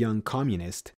ideal young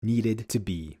communist needed to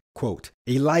be, quote,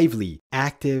 a lively,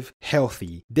 active,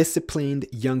 healthy, disciplined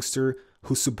youngster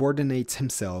who subordinates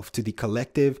himself to the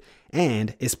collective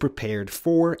and is prepared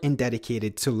for and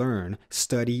dedicated to learn,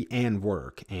 study, and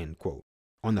work, end quote.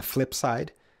 On the flip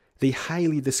side, they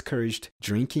highly discouraged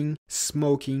drinking,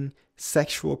 smoking,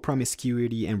 sexual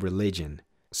promiscuity, and religion.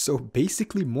 So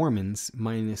basically Mormons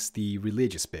minus the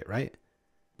religious bit, right?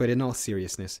 But in all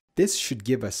seriousness, this should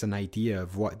give us an idea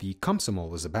of what the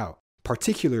Komsomol is about.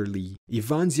 Particularly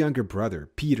Ivan's younger brother,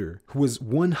 Peter, who was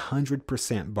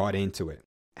 100% bought into it.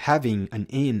 Having an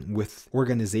in with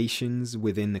organizations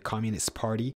within the Communist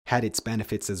Party had its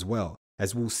benefits as well,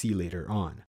 as we'll see later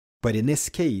on. But in this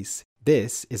case,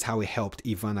 this is how it helped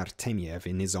Ivan Artemiev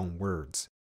in his own words.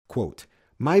 Quote,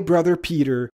 my brother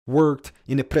Peter worked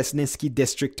in the Presnensky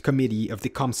District Committee of the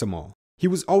Komsomol. He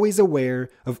was always aware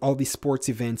of all the sports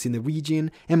events in the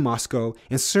region and Moscow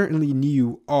and certainly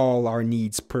knew all our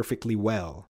needs perfectly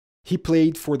well. He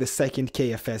played for the second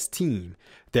KFS team.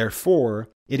 Therefore,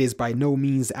 it is by no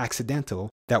means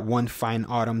accidental that one fine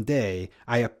autumn day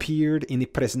I appeared in the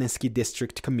Presnensky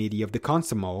District Committee of the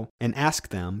Komsomol and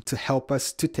asked them to help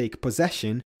us to take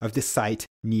possession of the site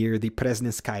near the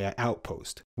Presnenskaya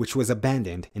outpost, which was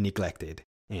abandoned and neglected.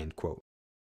 End quote.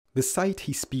 The site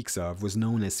he speaks of was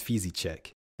known as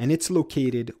Fizichek, and it's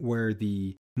located where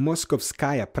the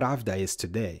Moskovskaya Pravda is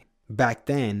today. Back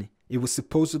then, it was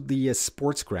supposedly a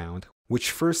sports ground,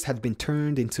 which first had been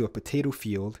turned into a potato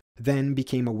field, then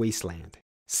became a wasteland.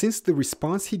 Since the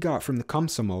response he got from the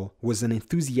Komsomol was an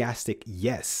enthusiastic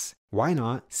yes, why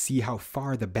not see how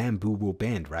far the bamboo will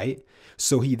bend, right?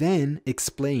 So he then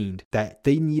explained that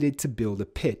they needed to build a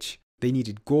pitch. They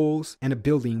needed goals and a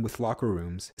building with locker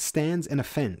rooms, stands, and a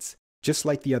fence, just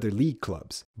like the other league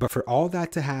clubs. But for all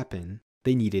that to happen,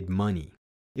 they needed money.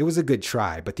 It was a good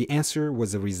try, but the answer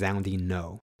was a resounding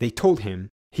no. They told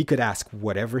him he could ask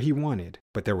whatever he wanted,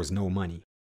 but there was no money.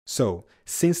 So,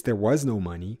 since there was no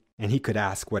money, and he could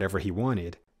ask whatever he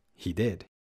wanted, he did.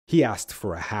 He asked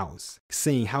for a house,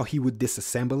 saying how he would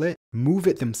disassemble it, move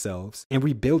it themselves, and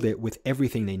rebuild it with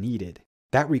everything they needed.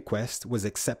 That request was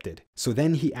accepted, so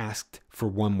then he asked for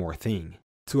one more thing,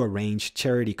 to arrange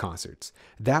charity concerts.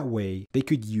 That way, they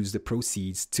could use the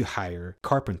proceeds to hire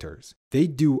carpenters.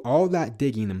 They'd do all that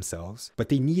digging themselves, but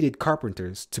they needed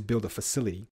carpenters to build a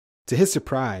facility. To his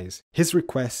surprise, his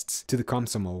requests to the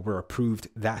Komsomol were approved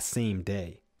that same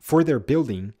day. For their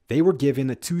building, they were given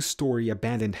a 2-story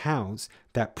abandoned house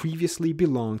that previously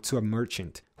belonged to a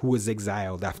merchant who was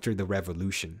exiled after the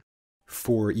revolution.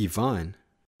 For Ivan,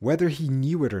 whether he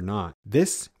knew it or not,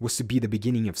 this was to be the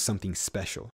beginning of something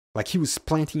special. Like he was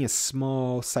planting a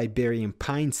small Siberian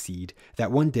pine seed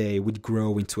that one day would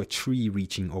grow into a tree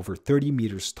reaching over 30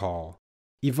 meters tall.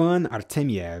 Ivan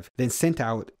Artemiev then sent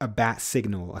out a bat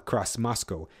signal across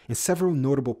Moscow, and several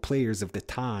notable players of the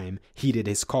time heeded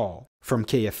his call. From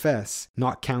KFS,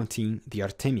 not counting the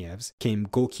Artemievs, came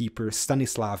goalkeeper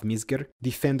Stanislav Mizger,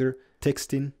 defender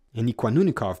Tikstin, and the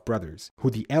Kwanunikov brothers,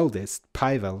 who the eldest,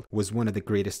 Pavel, was one of the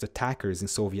greatest attackers in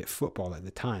Soviet football at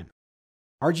the time.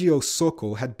 RGO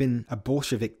Sokol had been a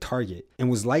Bolshevik target and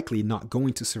was likely not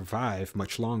going to survive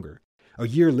much longer. A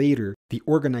year later, the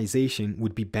organization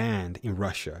would be banned in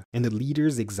Russia and the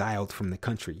leaders exiled from the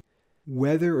country.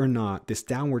 Whether or not this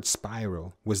downward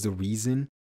spiral was the reason,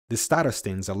 the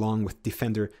Starostins, along with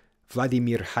defender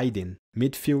Vladimir Haydn,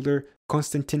 midfielder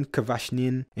Konstantin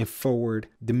Kvashnin, and forward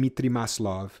Dmitry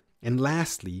Maslov, and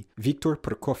lastly Viktor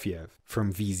Prokofiev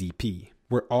from VZP,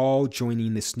 were all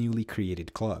joining this newly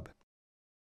created club.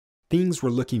 Things were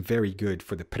looking very good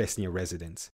for the Presnya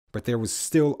residents, but there was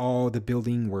still all the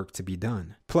building work to be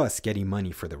done, plus getting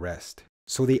money for the rest.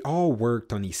 So they all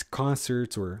worked on these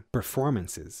concerts or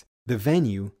performances. The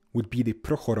venue would be the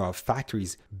Prokhorov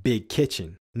factory's big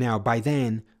kitchen. Now by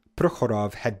then,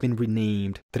 Prokhorov had been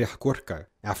renamed Tryakhgorka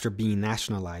after being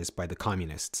nationalized by the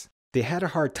communists. They had a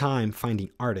hard time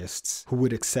finding artists who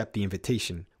would accept the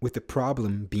invitation, with the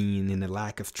problem being in the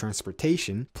lack of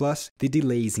transportation, plus the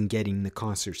delays in getting the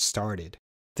concert started.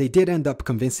 They did end up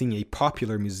convincing a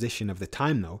popular musician of the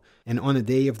time though, and on the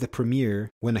day of the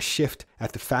premiere, when a shift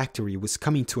at the factory was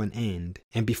coming to an end,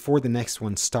 and before the next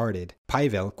one started,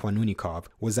 Pavel Kwanunikov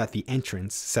was at the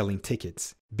entrance selling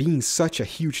tickets. Being such a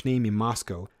huge name in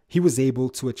Moscow, he was able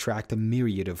to attract a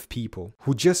myriad of people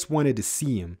who just wanted to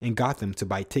see him and got them to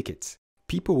buy tickets.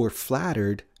 People were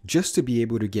flattered just to be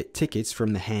able to get tickets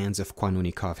from the hands of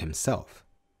Kwanunikov himself.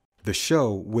 The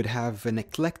show would have an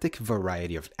eclectic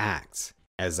variety of acts.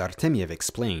 As Artemiev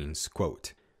explains,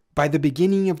 quote, by the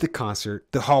beginning of the concert,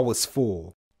 the hall was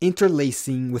full.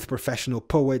 interlacing with professional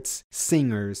poets,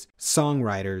 singers,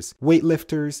 songwriters,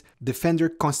 weightlifters. Defender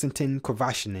Konstantin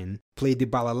Kovashinin played the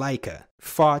balalaika,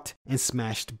 fought, and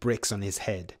smashed bricks on his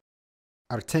head.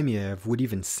 Artemiev would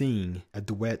even sing a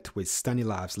duet with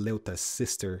Stanislav Leuta's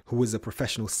sister, who was a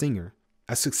professional singer.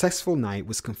 A successful night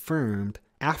was confirmed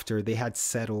after they had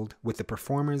settled with the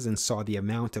performers and saw the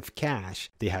amount of cash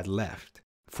they had left.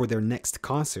 For their next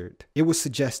concert, it was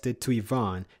suggested to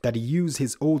Ivan that he use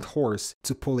his old horse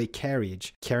to pull a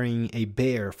carriage carrying a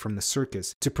bear from the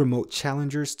circus to promote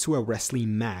challengers to a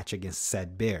wrestling match against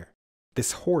said bear.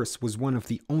 This horse was one of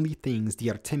the only things the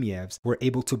Artemievs were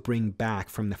able to bring back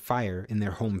from the fire in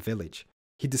their home village.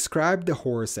 He described the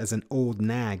horse as an old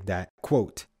nag that,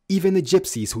 quote, even the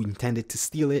gypsies who intended to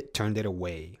steal it turned it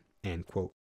away, end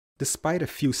quote. Despite a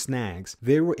few snags,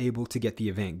 they were able to get the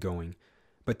event going.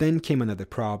 But then came another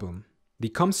problem. The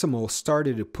Komsomol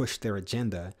started to push their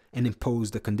agenda and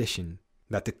imposed a condition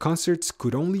that the concerts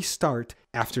could only start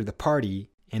after the party,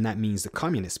 and that means the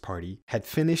Communist Party, had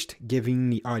finished giving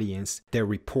the audience their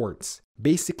reports,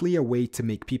 basically a way to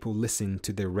make people listen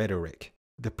to their rhetoric.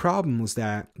 The problem was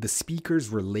that the speakers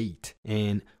were late,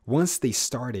 and once they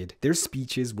started, their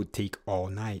speeches would take all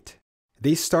night.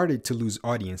 They started to lose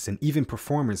audience and even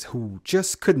performers who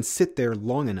just couldn't sit there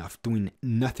long enough doing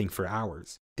nothing for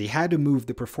hours. They had to move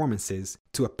the performances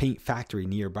to a paint factory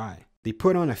nearby. They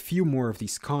put on a few more of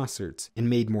these concerts and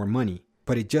made more money,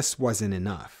 but it just wasn't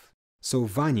enough. So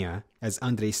Vanya, as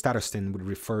Andrei Starostin would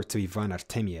refer to Ivan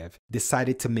Artemiev,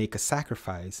 decided to make a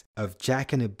sacrifice of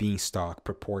Jack and a Beanstalk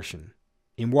proportion.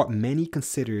 In what many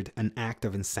considered an act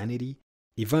of insanity,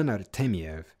 Ivan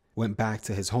Artemiev went back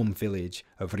to his home village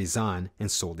of Ryazan and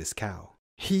sold his cow.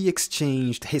 He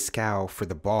exchanged his cow for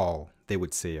the ball, they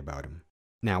would say about him.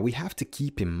 Now, we have to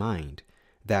keep in mind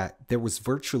that there was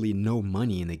virtually no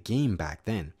money in the game back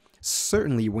then,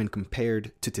 certainly when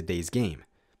compared to today's game.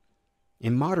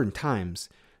 In modern times,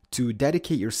 to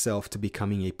dedicate yourself to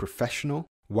becoming a professional,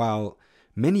 while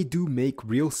many do make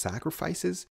real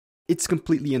sacrifices, it's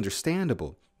completely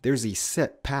understandable. There's a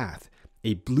set path,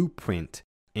 a blueprint,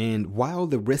 and while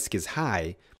the risk is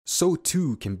high, so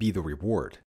too can be the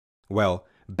reward. Well,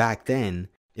 back then,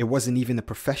 it wasn't even a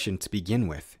profession to begin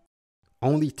with.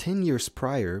 Only 10 years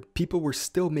prior, people were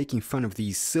still making fun of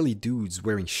these silly dudes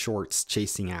wearing shorts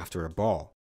chasing after a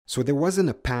ball. So there wasn't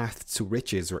a path to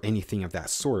riches or anything of that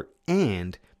sort,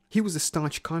 and he was a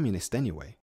staunch communist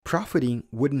anyway. Profiting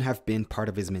wouldn't have been part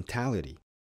of his mentality.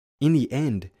 In the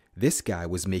end, this guy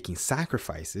was making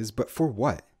sacrifices, but for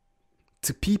what?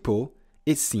 To people,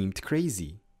 it seemed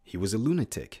crazy. He was a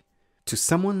lunatic. To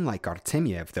someone like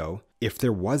Artemiev, though, if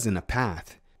there wasn't a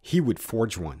path, he would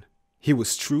forge one. He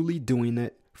was truly doing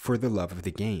it for the love of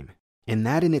the game, and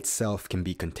that in itself can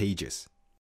be contagious.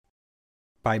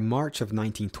 By March of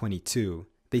 1922,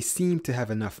 they seemed to have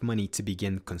enough money to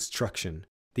begin construction.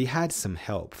 They had some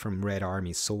help from Red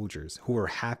Army soldiers who were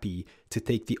happy to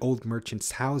take the old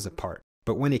merchant's house apart,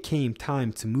 but when it came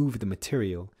time to move the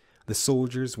material, the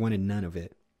soldiers wanted none of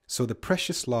it. So the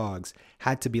precious logs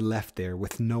had to be left there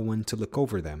with no one to look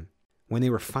over them. When they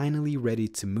were finally ready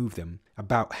to move them,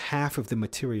 about half of the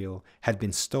material had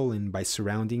been stolen by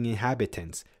surrounding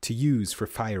inhabitants to use for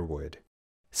firewood.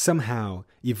 Somehow,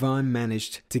 Ivan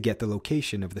managed to get the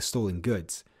location of the stolen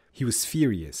goods. He was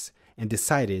furious and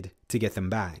decided to get them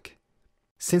back.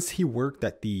 Since he worked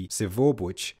at the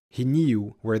Sevobuch, he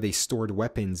knew where they stored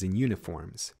weapons and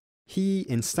uniforms. He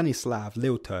and Stanislav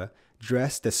Leuta,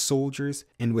 dressed as soldiers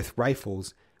and with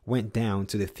rifles, went down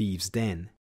to the thieves'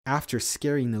 den. After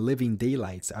scaring the living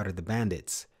daylights out of the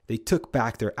bandits, they took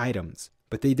back their items,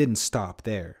 but they didn't stop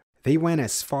there. They went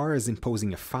as far as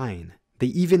imposing a fine. They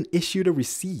even issued a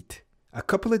receipt. A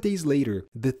couple of days later,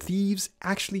 the thieves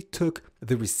actually took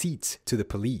the receipts to the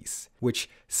police, which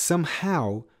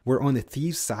somehow were on the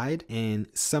thieves' side and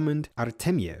summoned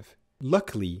Artemiev.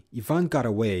 Luckily, Ivan got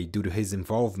away due to his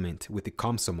involvement with the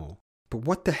Komsomol. But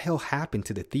what the hell happened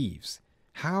to the thieves?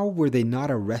 How were they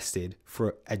not arrested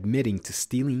for admitting to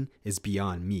stealing is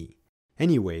beyond me.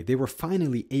 Anyway, they were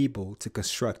finally able to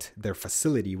construct their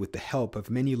facility with the help of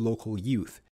many local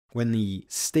youth. When the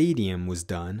stadium was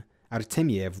done,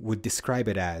 Artemiev would describe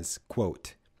it as,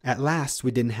 quote, "At last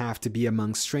we didn't have to be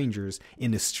among strangers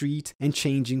in the street and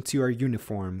changing to our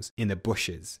uniforms in the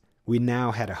bushes. We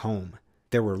now had a home.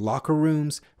 There were locker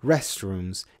rooms,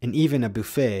 restrooms, and even a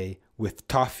buffet with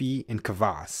toffee and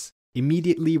kvass.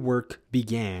 Immediately work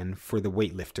began for the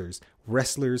weightlifters,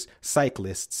 wrestlers,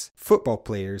 cyclists, football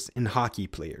players, and hockey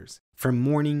players. From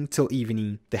morning till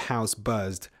evening, the house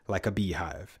buzzed like a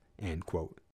beehive." End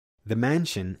quote. The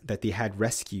mansion that they had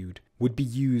rescued would be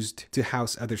used to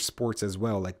house other sports as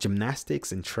well, like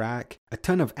gymnastics and track. A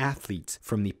ton of athletes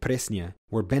from the Presnia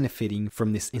were benefiting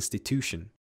from this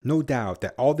institution. No doubt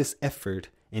that all this effort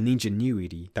and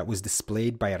ingenuity that was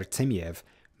displayed by Artemiev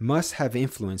must have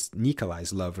influenced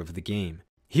Nikolai's love of the game.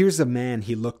 Here's a man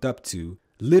he looked up to,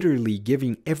 literally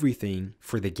giving everything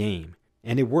for the game,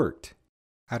 and it worked.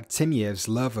 Artemiev's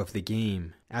love of the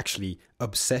game, actually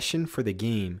obsession for the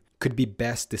game, could be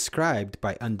best described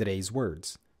by Andrei's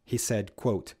words. He said,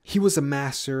 quote, "He was a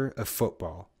master of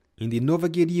football. In the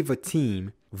Novogiriva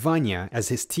team, Vanya, as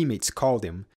his teammates called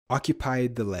him,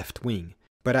 occupied the left wing,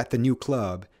 but at the new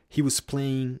club, he was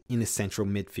playing in the central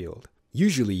midfield.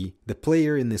 Usually, the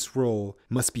player in this role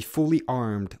must be fully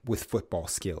armed with football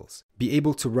skills, be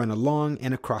able to run along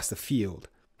and across the field,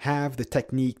 have the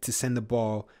technique to send the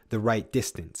ball the right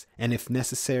distance, and if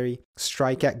necessary,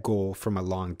 strike at goal from a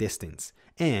long distance,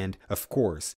 and, of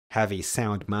course, have a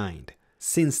sound mind.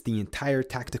 Since the entire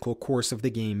tactical course of the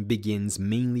game begins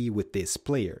mainly with this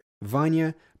player,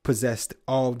 Vanya possessed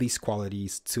all these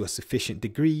qualities to a sufficient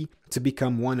degree to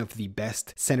become one of the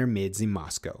best center mids in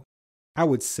Moscow. I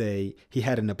would say he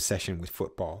had an obsession with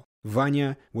football.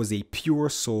 Vanya was a pure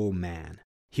soul man.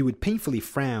 He would painfully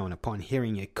frown upon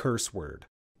hearing a curse word.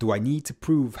 Do I need to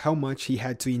prove how much he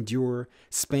had to endure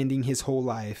spending his whole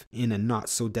life in a not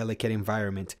so delicate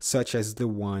environment such as the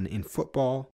one in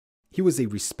football? He was a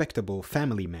respectable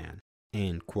family man."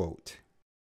 End quote.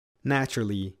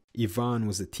 Naturally, Ivan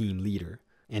was the team leader,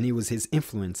 and it was his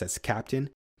influence as captain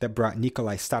that brought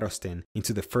Nikolai Starostin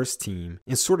into the first team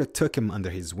and sort of took him under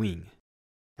his wing.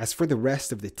 As for the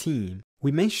rest of the team,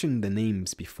 we mentioned the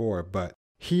names before, but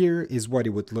here is what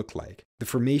it would look like. The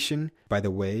formation, by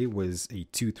the way, was a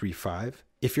 2-3-5.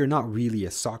 If you're not really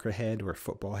a soccer head or a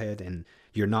football head and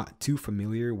you're not too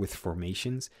familiar with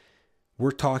formations,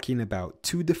 we're talking about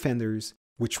 2 defenders,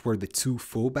 which were the 2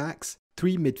 fullbacks,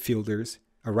 3 midfielders,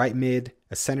 a right mid,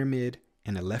 a center mid,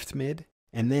 and a left mid,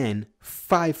 and then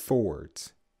 5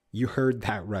 forwards. You heard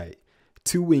that right.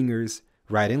 2 wingers,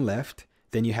 right and left.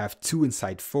 Then you have 2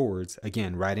 inside forwards,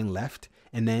 again, right and left,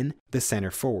 and then the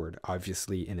center forward,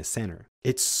 obviously in the center.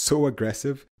 It's so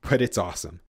aggressive, but it's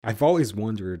awesome. I've always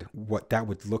wondered what that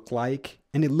would look like,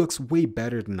 and it looks way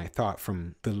better than I thought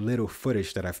from the little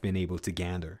footage that I've been able to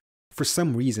gander. For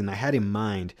some reason, I had in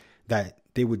mind that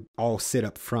they would all sit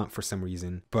up front for some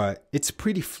reason, but it's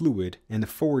pretty fluid, and the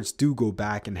forwards do go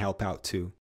back and help out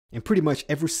too. And pretty much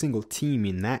every single team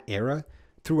in that era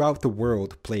throughout the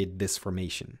world played this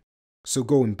formation. So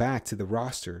going back to the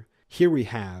roster, here we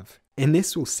have, and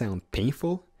this will sound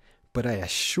painful, but I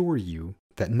assure you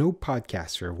that no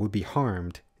podcaster will be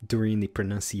harmed during the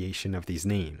pronunciation of these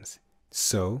names.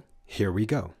 So here we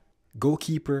go.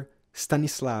 Goalkeeper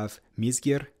Stanislav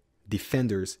Mizgir,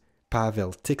 defenders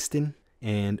Pavel Tikstin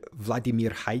and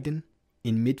Vladimir Haydn.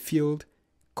 In midfield,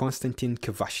 Konstantin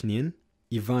Kvashnin,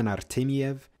 Ivan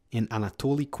Artemiev, and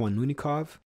Anatoly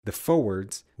Kwanunikov. The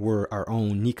forwards were our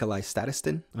own Nikolai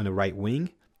Starostin on the right wing,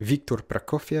 Viktor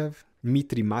Prokofiev,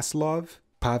 Dmitry Maslov,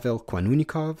 Pavel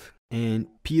Kwanunikov, and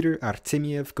Peter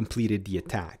Artemiev completed the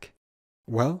attack.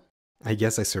 Well, I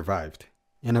guess I survived.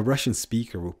 And a Russian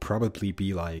speaker will probably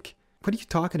be like, "What are you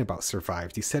talking about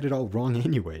survived? You said it all wrong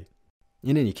anyway."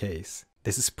 In any case,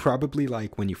 this is probably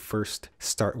like when you first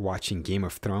start watching Game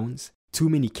of Thrones. Too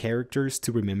many characters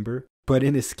to remember. But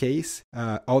in this case,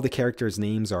 all the characters'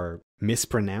 names are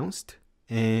mispronounced.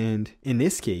 And in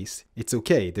this case, it's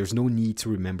okay. There's no need to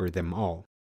remember them all.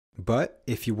 But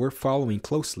if you were following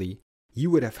closely, you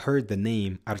would have heard the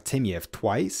name Artemiev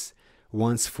twice.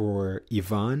 Once for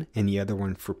Ivan and the other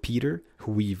one for Peter,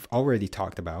 who we've already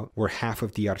talked about, were half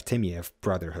of the Artemiev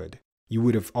Brotherhood. You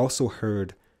would have also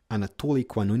heard Anatoly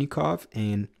Kwanunikov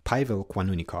and Pavel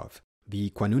Kwanunikov.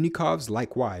 The Kwanunikovs,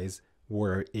 likewise,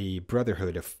 were a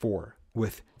brotherhood of 4,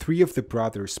 with 3 of the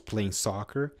brothers playing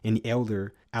soccer and the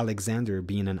elder Alexander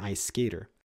being an ice skater.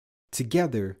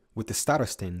 Together with the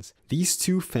Starostins, these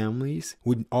 2 families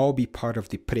would all be part of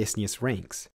the Presnia's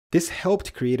ranks. This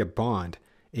helped create a bond,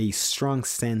 a strong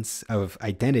sense of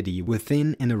identity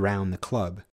within and around the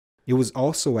club. It was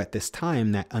also at this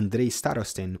time that Andrei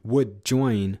Starostin would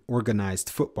join organized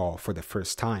football for the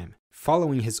first time.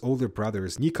 Following his older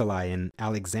brothers Nikolai and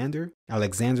Alexander,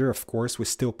 of course, was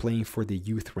still playing for the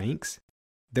youth ranks.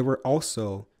 There were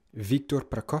also Viktor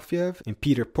Prokofiev and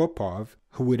Peter Popov,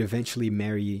 who would eventually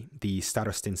marry the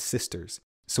Starostin sisters.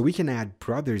 So we can add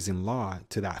brothers-in-law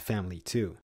to that family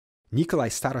too. Nikolai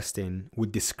Starostin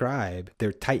would describe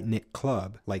their tight-knit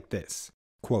club like this,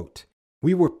 quote,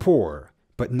 "We were poor,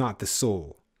 but not the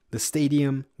soul. The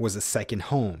stadium was a second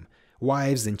home.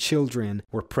 Wives and children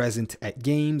were present at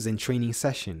games and training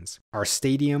sessions. Our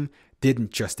stadium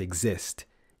didn't just exist,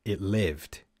 it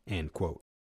lived, end quote.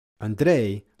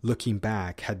 Andrei, looking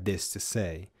back, had this to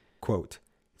say, quote,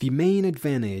 "The main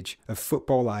advantage of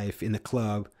football life in the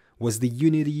club was the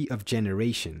unity of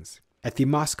generations. At the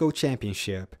Moscow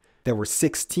Championship, there were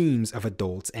 6 teams of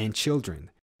adults and children.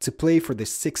 To play for the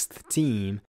 6th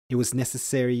team, it was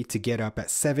necessary to get up at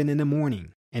 7 in the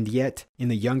morning. And yet, in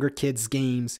the younger kids'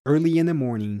 games, early in the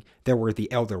morning, there were the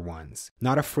elder ones,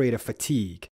 not afraid of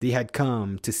fatigue. They had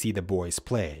come to see the boys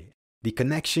play. The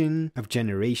connection of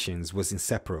generations was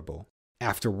inseparable.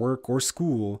 After work or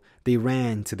school, they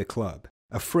ran to the club,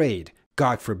 afraid,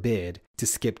 God forbid, to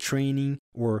skip training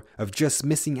or of just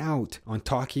missing out on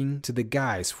talking to the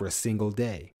guys for a single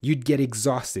day. You'd get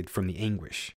exhausted from the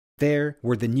anguish. There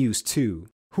were the news too.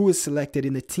 Who was selected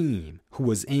in the team, who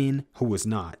was in, who was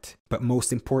not. But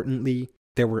most importantly,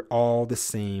 there were all the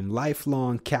same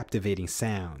lifelong captivating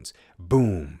sounds.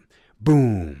 Boom,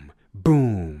 boom,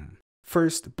 boom.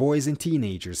 First, boys and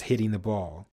teenagers hitting the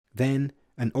ball. Then,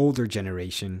 an older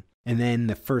generation. And then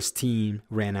the first team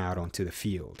ran out onto the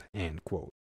field, end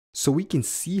quote. So we can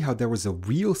see how there was a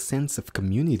real sense of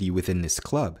community within this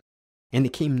club. And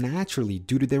it came naturally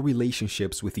due to their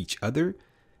relationships with each other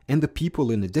and the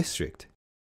people in the district.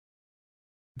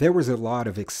 There was a lot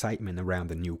of excitement around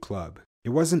the new club. It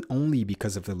wasn't only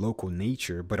because of the local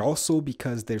nature, but also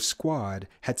because their squad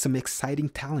had some exciting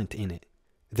talent in it.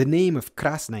 The name of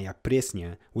Krasnaya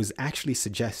Presnya was actually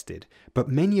suggested, but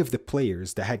many of the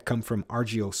players that had come from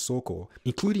RGO Sokol,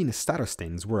 including the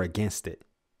Starostins, were against it.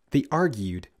 They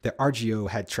argued that RGO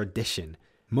had tradition.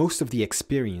 Most of the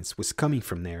experience was coming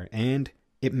from there, and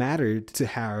it mattered to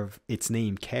have its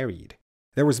name carried.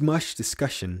 There was much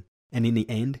discussion, and in the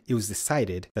end, it was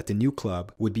decided that the new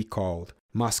club would be called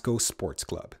Moscow Sports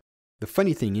Club. The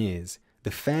funny thing is,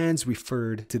 the fans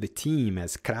referred to the team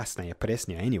as Krasnaya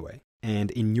Presnya anyway,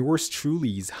 and in yours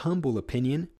truly's humble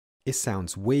opinion, it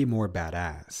sounds way more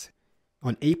badass.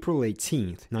 On April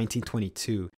 18th,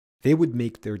 1922, they would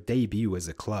make their debut as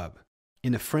a club.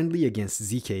 In a friendly against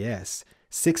ZKS,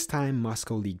 6-time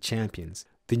Moscow League champions,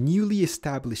 the newly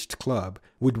established club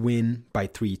would win by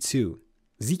 3-2.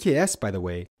 ZKS, by the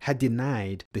way, had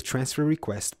denied the transfer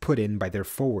request put in by their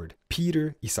forward,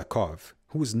 Peter Isakov,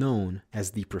 who was known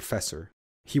as the Professor.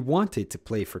 He wanted to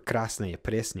play for Krasnaya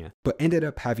Presnya, but ended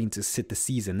up having to sit the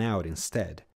season out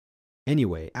instead.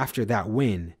 Anyway, after that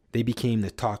win, they became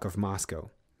the talk of Moscow.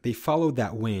 They followed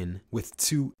that win with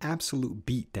 2 absolute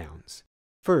beatdowns.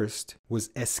 First was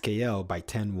SKL by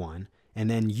 10-1,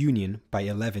 and then Union by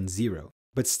 11-0.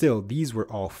 But still, these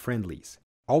were all friendlies.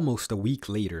 Almost a week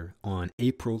later, on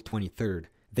April 23rd,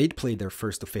 they'd play their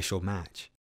first official match.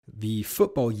 The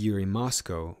football year in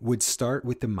Moscow would start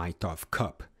with the Maitov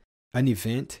Cup, an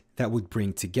event that would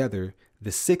bring together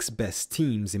the 6 best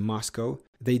teams in Moscow.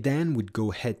 They then would go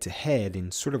head-to-head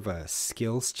in sort of a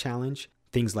skills challenge,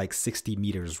 things like 60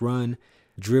 meters run,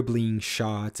 dribbling,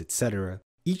 shots, etc.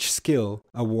 Each skill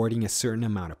awarding a certain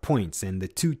amount of points, and the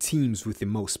 2 teams with the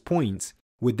most points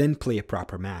would then play a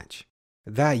proper match.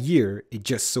 That year, it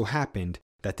just so happened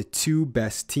that the 2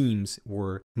 best teams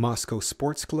were Moscow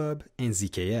Sports Club and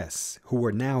ZKS, who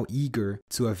were now eager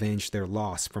to avenge their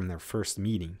loss from their first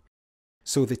meeting.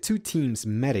 So the 2 teams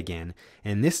met again,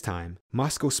 and this time,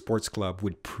 Moscow Sports Club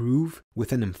would prove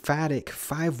with an emphatic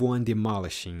 5-1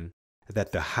 demolishing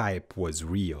that the hype was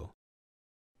real.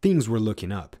 Things were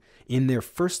looking up. In their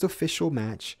first official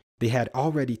match, they had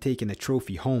already taken a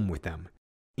trophy home with them.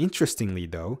 Interestingly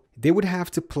though, they would have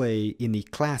to play in the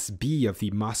Class B of the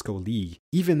Moscow League,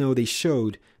 even though they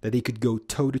showed that they could go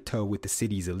toe-to-toe with the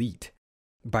city's elite.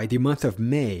 By the month of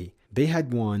May, they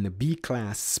had won the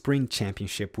B-Class Spring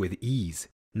Championship with ease.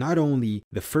 Not only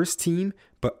the first team,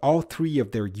 but all 3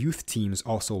 of their youth teams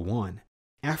also won.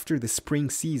 After the spring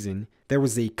season, there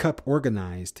was a cup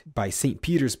organized by St.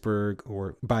 Petersburg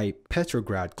or by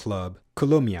Petrograd club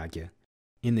Kolomiagye.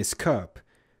 In this cup,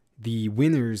 the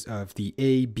winners of the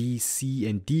A, B, C,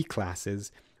 and D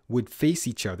classes would face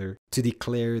each other to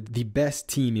declare the best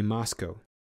team in Moscow.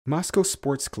 Moscow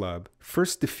Sports Club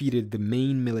first defeated the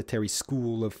main military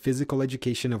school of physical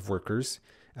education of workers.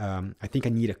 I think I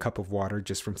need a cup of water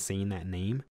just from saying that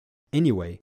name.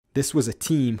 Anyway, this was a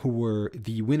team who were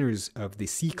the winners of the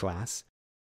C class.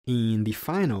 In the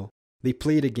final, they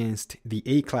played against the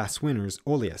A class winners,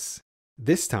 Olias.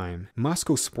 This time,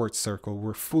 Moscow Sports Circle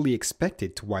were fully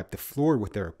expected to wipe the floor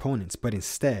with their opponents, but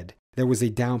instead, there was a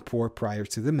downpour prior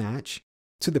to the match,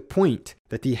 to the point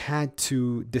that they had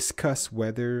to discuss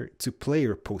whether to play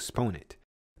or postpone it.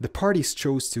 The parties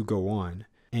chose to go on,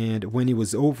 and when it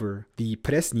was over, the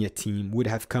Presnya team would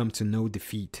have come to no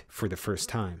defeat for the first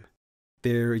time.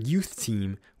 Their youth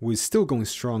team was still going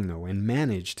strong though and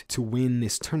managed to win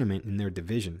this tournament in their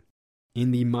division.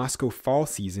 In the Moscow fall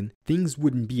season, things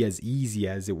wouldn't be as easy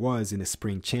as it was in the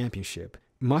spring championship.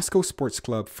 Moscow Sports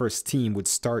Club first team would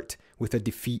start with a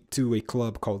defeat to a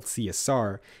club called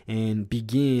CSR and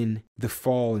begin the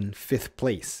fall in 5th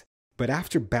place. But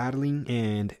after battling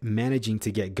and managing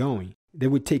to get going, they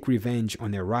would take revenge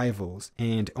on their rivals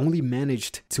and only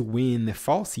managed to win the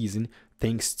fall season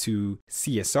thanks to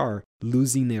CSR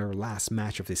losing their last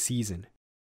match of the season.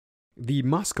 The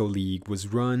Moscow League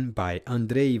was run by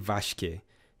Andrei Vashke.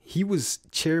 He was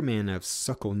chairman of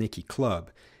Sokolniki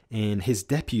Club, and his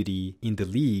deputy in the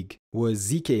league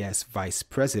was ZKS vice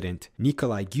president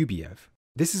Nikolai Gubiev.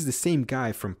 This is the same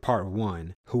guy from part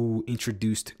 1 who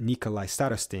introduced Nikolai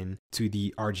Starostin to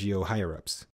the RGO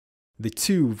higher-ups. The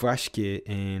two, Vashke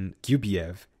and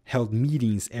Gubiev, held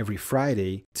meetings every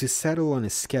Friday to settle on a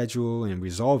schedule and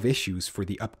resolve issues for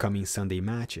the upcoming Sunday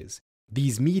matches.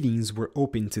 These meetings were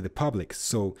open to the public,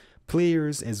 so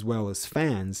players as well as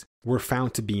fans were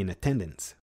found to be in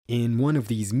attendance. In one of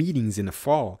these meetings in the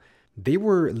fall, they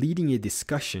were leading a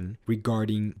discussion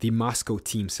regarding the Moscow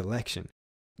team selection.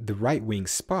 The right-wing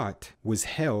spot was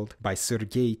held by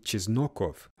Sergei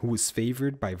Chesnokov, who was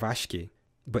favored by Vashke.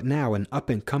 But now an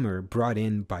up-and-comer brought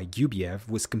in by Gubiev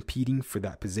was competing for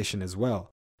that position as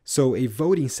well. So a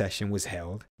voting session was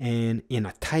held, and in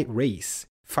a tight race,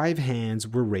 5 hands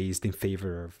were raised in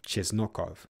favor of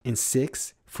Chesnokov, and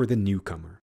 6 for the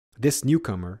newcomer. This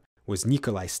newcomer was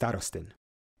Nikolai Starostin.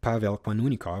 Pavel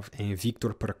Panunikov and Viktor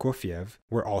Prokofiev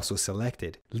were also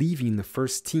selected, leaving the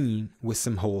first team with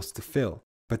some holes to fill.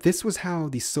 But this was how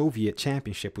the Soviet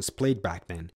championship was played back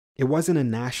then. It wasn't a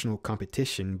national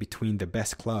competition between the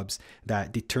best clubs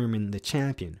that determined the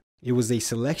champion. It was a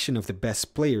selection of the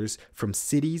best players from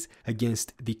cities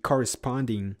against the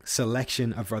corresponding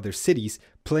selection of other cities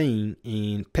playing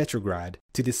in Petrograd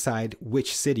to decide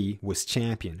which city was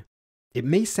champion. It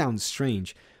may sound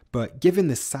strange, but given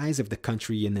the size of the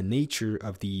country and the nature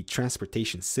of the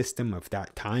transportation system of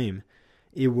that time,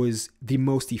 it was the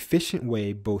most efficient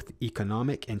way, both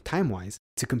economic and time-wise,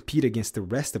 to compete against the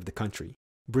rest of the country.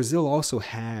 Brazil also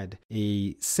had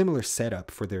a similar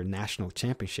setup for their national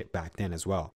championship back then as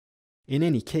well. In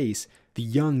any case, the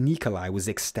young Nikolai was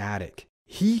ecstatic.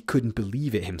 He couldn't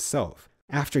believe it himself.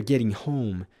 After getting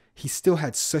home, he still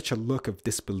had such a look of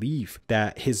disbelief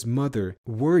that his mother,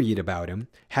 worried about him,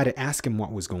 had to ask him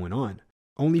what was going on,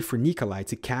 only for Nikolai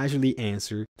to casually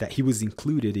answer that he was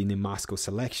included in the Moscow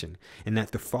selection and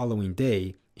that the following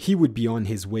day he would be on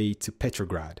his way to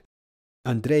Petrograd.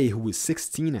 Andrei, who was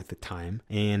 16 at the time,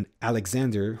 and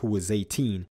Alexander, who was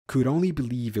 18, could only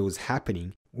believe it was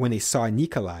happening when they saw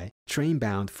Nikolai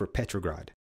train-bound for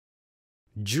Petrograd.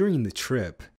 During the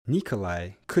trip,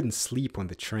 Nikolai couldn't sleep on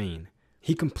the train.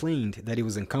 He complained that he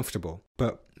was uncomfortable,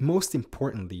 but most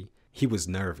importantly, he was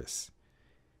nervous.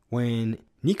 When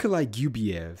Nikolai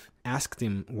Gubiev asked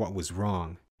him what was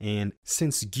wrong, and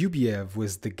since Gubiev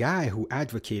was the guy who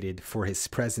advocated for his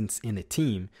presence in the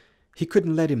team, he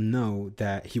couldn't let him know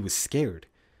that he was scared.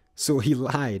 So he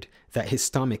lied that his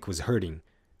stomach was hurting.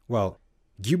 Well,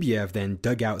 Gubiev then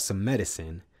dug out some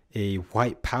medicine, a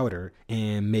white powder,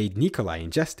 and made Nikolai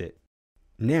ingest it.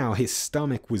 Now his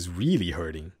stomach was really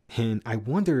hurting, and I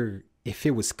wonder if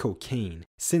it was cocaine.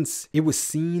 Since it was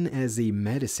seen as a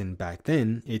medicine back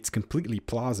then, it's completely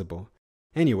plausible.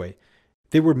 Anyway,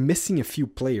 they were missing a few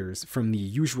players from the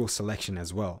usual selection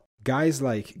as well. Guys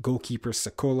like goalkeeper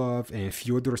Sokolov and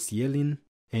Fyodor Sielin,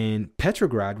 and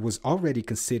Petrograd was already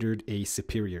considered a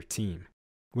superior team.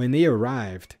 When they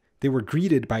arrived, they were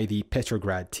greeted by the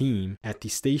Petrograd team at the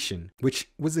station, which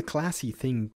was a classy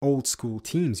thing old school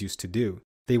teams used to do.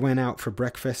 They went out for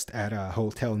breakfast at a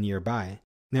hotel nearby.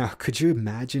 Now, could you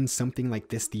imagine something like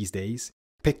this these days?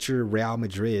 Picture Real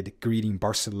Madrid greeting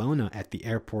Barcelona at the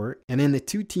airport, and then the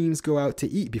two teams go out to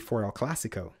eat before El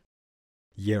Clasico.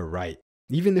 Yeah, right.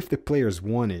 Even if the players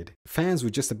wanted, fans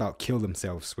would just about kill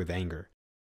themselves with anger.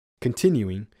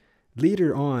 Continuing,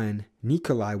 later on,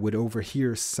 Nikolai would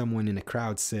overhear someone in the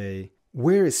crowd say,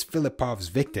 "Where is Filipov's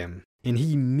victim?" And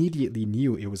he immediately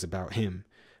knew it was about him.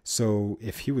 So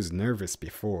if he was nervous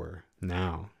before,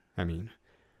 now,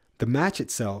 The match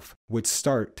itself would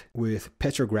start with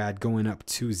Petrograd going up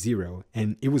 2-0,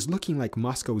 and it was looking like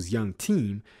Moscow's young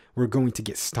team were going to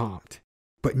get stomped.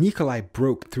 But Nikolai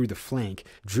broke through the flank,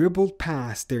 dribbled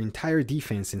past their entire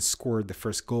defense, and scored the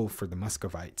first goal for the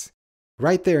Muscovites.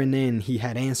 Right there and then, he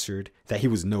had answered that he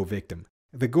was no victim.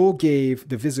 The goal gave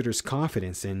the visitors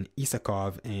confidence, and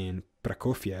Isakov and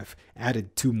Prokofiev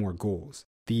added 2 more goals.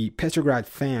 The Petrograd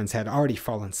fans had already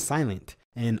fallen silent,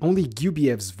 and only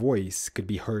Gubiev's voice could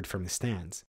be heard from the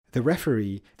stands. The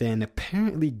referee then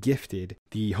apparently gifted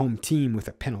the home team with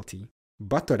a penalty.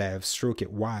 Batorev struck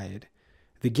it wide.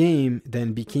 The game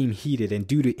then became heated, and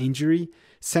due to injury,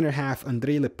 center half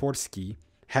Andrei Leporsky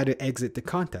had to exit the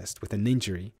contest with an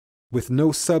injury. With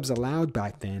no subs allowed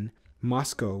back then,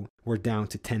 Moscow were down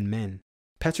to 10 men.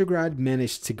 Petrograd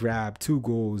managed to grab 2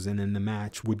 goals, and then the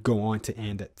match would go on to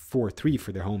end at 4-3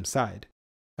 for their home side.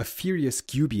 A furious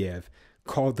Gubiev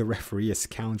called the referee a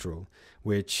scoundrel,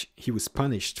 which he was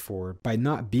punished for by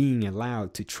not being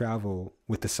allowed to travel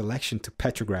with the selection to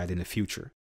Petrograd in the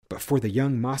future. But for the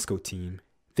young Moscow team,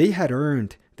 they had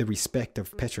earned the respect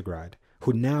of Petrograd,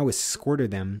 who now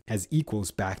escorted them as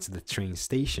equals back to the train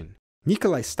station.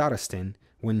 Nikolai Starostin,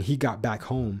 when he got back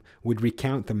home, would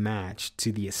recount the match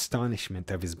to the astonishment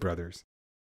of his brothers.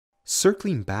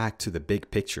 Circling back to the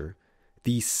big picture,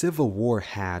 the Civil War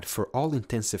had, for all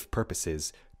intensive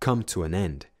purposes, come to an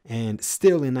end. And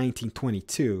still in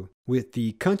 1922, with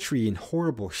the country in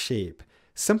horrible shape,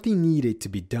 something needed to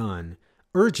be done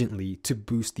urgently to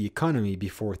boost the economy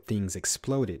before things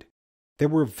exploded. There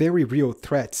were very real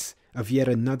threats of yet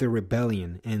another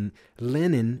rebellion, and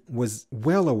Lenin was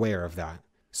well aware of that.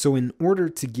 So in order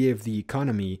to give the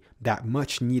economy that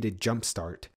much needed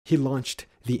jumpstart, he launched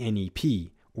the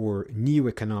NEP, or New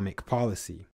Economic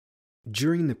Policy.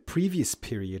 During the previous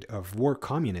period of war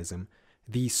communism,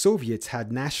 the Soviets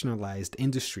had nationalized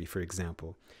industry, for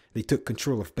example. They took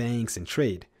control of banks and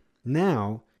trade.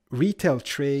 Now, retail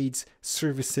trades,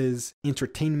 services,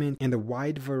 entertainment, and a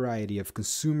wide variety of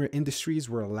consumer industries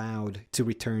were allowed to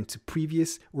return to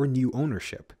previous or new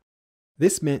ownership.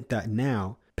 This meant that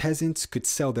now peasants could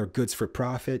sell their goods for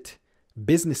profit.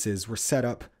 Businesses were set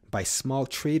up by small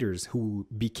traders who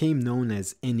became known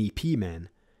as NEP men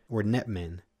or net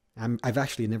men. I've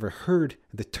actually never heard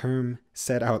the term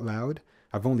said out loud.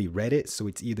 I've only read it, so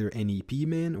it's either NEP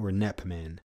men or NEP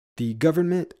men. The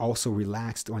government also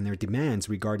relaxed on their demands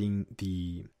regarding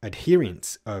the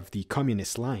adherence of the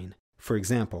communist line. For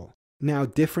example, now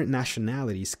different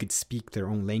nationalities could speak their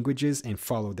own languages and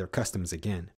follow their customs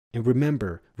again. And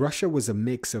remember, Russia was a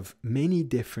mix of many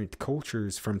different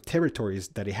cultures from territories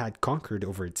that it had conquered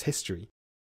over its history.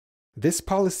 This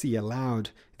policy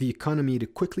allowed the economy to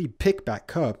quickly pick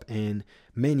back up and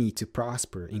many to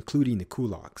prosper, including the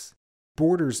kulaks.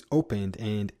 Borders opened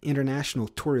and international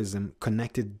tourism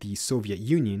connected the Soviet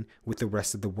Union with the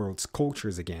rest of the world's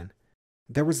cultures again.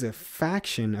 There was a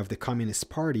faction of the Communist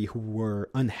Party who were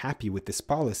unhappy with this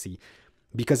policy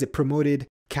because it promoted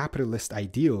capitalist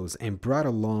ideals and brought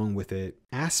along with it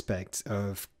aspects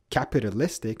of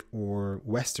capitalistic or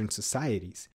Western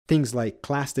societies. Things like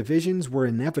class divisions were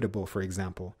inevitable, for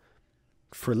example.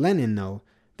 For Lenin, though,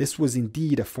 this was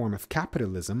indeed a form of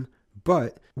capitalism,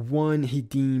 but one he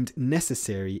deemed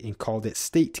necessary and called it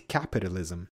state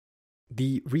capitalism.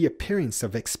 The reappearance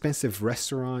of expensive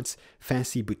restaurants,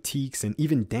 fancy boutiques, and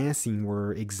even dancing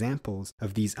were examples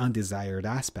of these undesired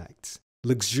aspects.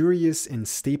 Luxurious and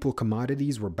staple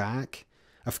commodities were back.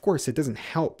 Of course, it doesn't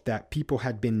help that people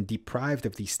had been deprived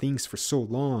of these things for so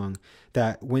long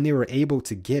that when they were able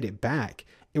to get it back,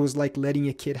 it was like letting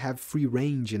a kid have free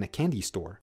range in a candy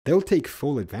store. They'll take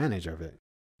full advantage of it.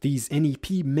 These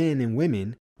NEP men and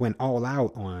women went all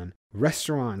out on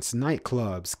restaurants,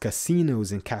 nightclubs,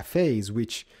 casinos, and cafes,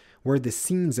 which were the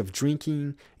scenes of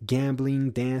drinking,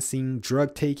 gambling, dancing,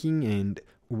 drug taking, and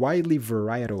widely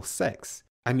varietal sex.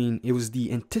 I mean, it was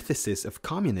the antithesis of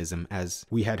communism, as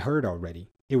we had heard already.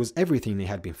 It was everything they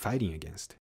had been fighting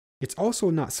against. It's also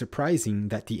not surprising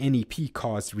that the NEP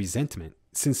caused resentment,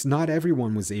 since not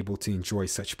everyone was able to enjoy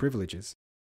such privileges.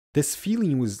 This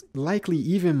feeling was likely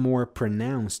even more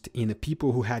pronounced in the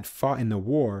people who had fought in the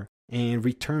war and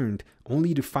returned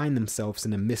only to find themselves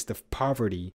in the midst of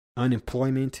poverty,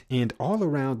 unemployment, and all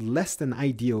around less than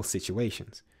ideal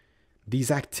situations.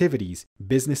 These activities,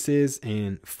 businesses,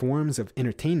 and forms of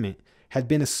entertainment had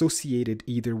been associated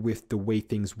either with the way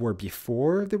things were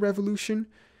before the revolution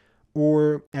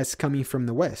or as coming from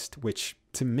the West, which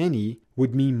to many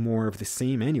would mean more of the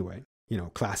same anyway,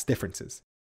 class differences.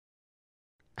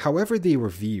 However they were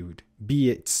viewed, be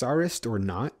it Tsarist or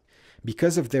not,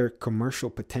 because of their commercial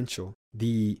potential,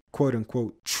 the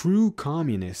quote-unquote true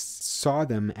communists saw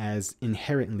them as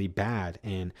inherently bad,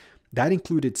 and that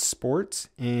included sports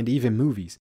and even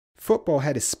movies. Football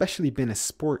had especially been a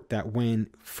sport that, when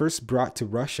first brought to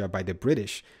Russia by the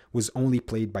British, was only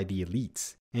played by the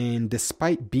elites. And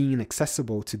despite being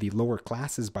accessible to the lower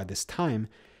classes by this time,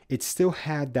 it still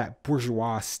had that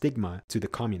bourgeois stigma to the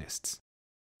communists.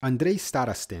 Andrei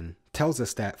Starostin tells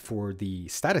us that for the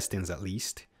Starostins at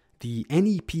least, the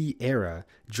NEP era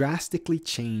drastically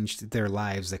changed their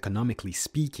lives economically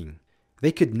speaking.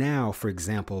 They could now, for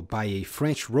example, buy a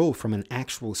French roll from an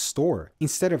actual store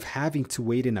instead of having to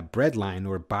wait in a bread line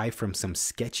or buy from some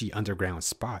sketchy underground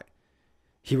spot.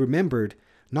 He remembered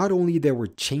not only there were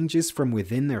changes from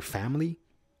within their family,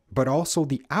 but also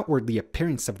the outwardly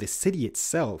appearance of the city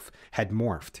itself had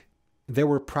morphed. There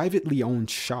were privately owned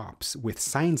shops with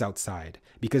signs outside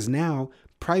because now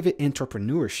private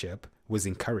entrepreneurship was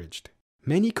encouraged.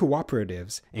 Many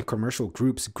cooperatives and commercial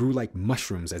groups grew like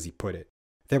mushrooms, as he put it.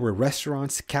 There were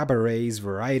restaurants, cabarets,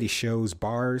 variety shows,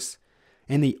 bars,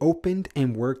 and they opened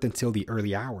and worked until the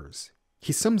early hours.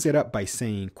 He sums it up by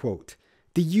saying, quote,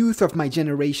 "The youth of my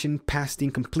generation passed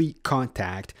in complete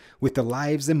contact with the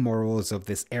lives and morals of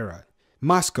this era.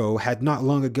 Moscow had not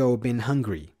long ago been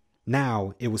hungry.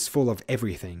 Now it was full of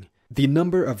everything. The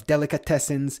number of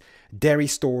delicatessens, dairy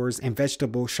stores, and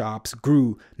vegetable shops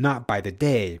grew not by the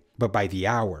day, but by the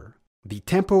hour. The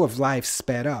tempo of life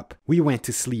sped up. We went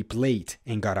to sleep late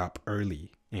and got up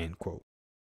early." End quote.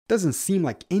 Doesn't seem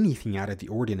like anything out of the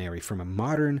ordinary from a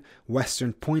modern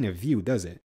Western point of view, does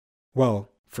it?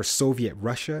 Well, for Soviet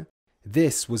Russia,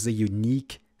 this was a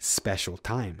unique, special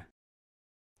time.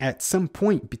 At some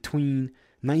point between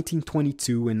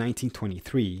 1922 and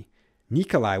 1923,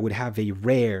 Nikolai would have a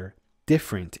rare,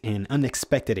 different, and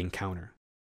unexpected encounter.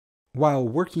 While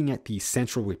working at the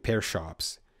central repair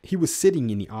shops, he was sitting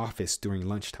in the office during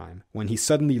lunchtime when he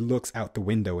suddenly looks out the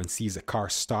window and sees a car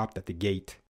stopped at the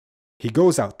gate. He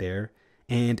goes out there,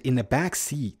 and in the back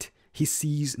seat, he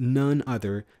sees none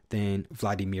other than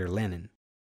Vladimir Lenin.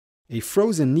 A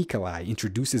frozen Nikolai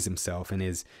introduces himself and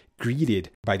is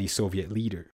greeted by the Soviet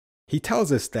leader. He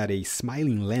tells us that a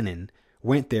smiling Lenin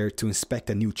went there to inspect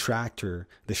a new tractor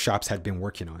the shops had been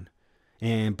working on.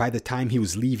 And by the time he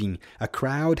was leaving, a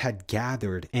crowd had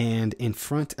gathered, and in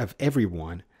front of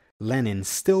everyone, Lenin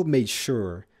still made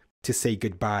sure to say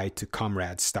goodbye to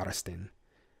Comrade Starostin.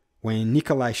 When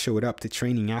Nikolai showed up to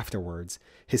training afterwards,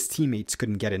 his teammates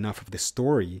couldn't get enough of the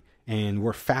story and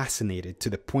were fascinated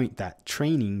to the point that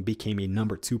training became a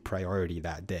number 2 priority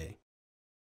that day.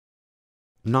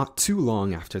 Not too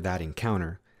long after that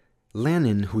encounter,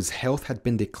 Lenin, whose health had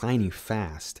been declining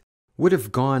fast, would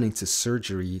have gone into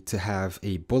surgery to have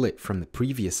a bullet from the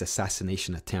previous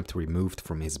assassination attempt removed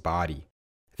from his body.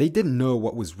 They didn't know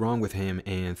what was wrong with him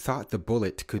and thought the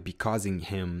bullet could be causing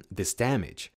him this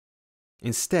damage.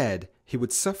 Instead, he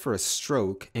would suffer a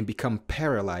stroke and become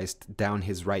paralyzed down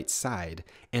his right side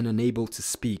and unable to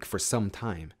speak for some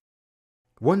time.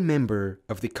 One member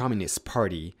of the Communist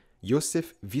Party,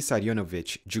 Yosef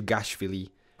Vissarionovich Djugashvili,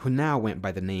 who now went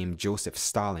by the name Joseph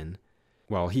Stalin,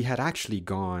 well, he had actually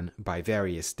gone by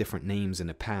various different names in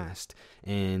the past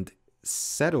and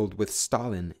settled with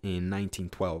Stalin in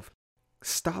 1912.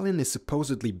 Stalin is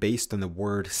supposedly based on the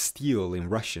word steel in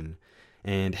Russian,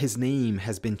 and his name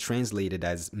has been translated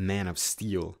as Man of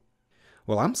Steel.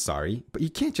 Well, I'm sorry, but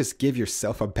you can't just give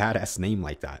yourself a badass name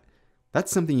like that.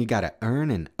 That's something you gotta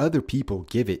earn and other people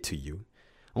give it to you.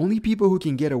 Only people who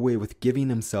can get away with giving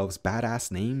themselves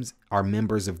badass names are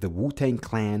members of the Wu-Tang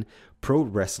Clan, pro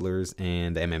wrestlers,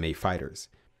 and MMA fighters.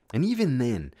 And even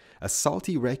then, a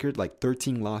salty record like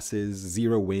 13 losses,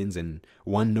 0 wins, and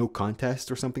 1 no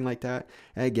contest or something like that,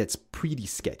 it gets pretty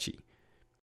sketchy.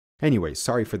 Anyway,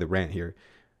 sorry for the rant here.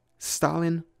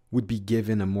 Stalin would be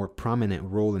given a more prominent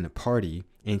role in the party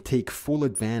and take full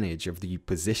advantage of the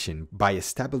position by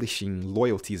establishing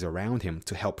loyalties around him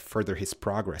to help further his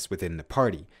progress within the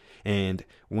party. And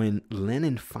when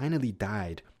Lenin finally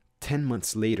died 10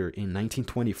 months later in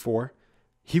 1924,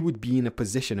 he would be in a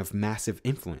position of massive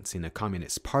influence in the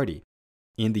Communist Party.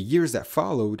 In the years that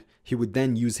followed, he would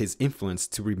then use his influence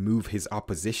to remove his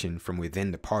opposition from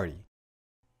within the party.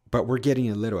 But we're getting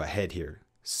a little ahead here,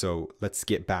 so let's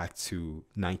get back to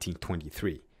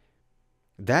 1923.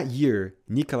 That year,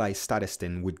 Nikolai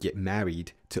Starostin would get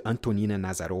married to Antonina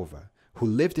Nazarova, who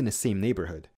lived in the same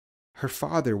neighborhood. Her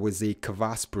father was a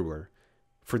kvass brewer.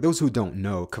 For those who don't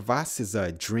know, kvass is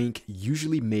a drink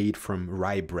usually made from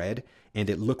rye bread, and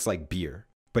it looks like beer,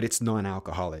 but it's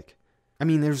non-alcoholic. I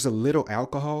mean, there's a little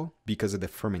alcohol because of the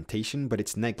fermentation, but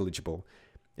it's negligible.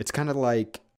 It's kind of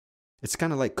like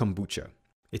kombucha.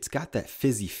 It's got that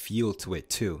fizzy feel to it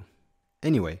too.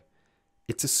 Anyway,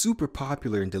 it's a super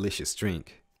popular and delicious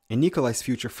drink, and Nikolai's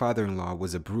future father-in-law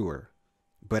was a brewer.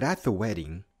 But at the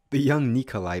wedding, the young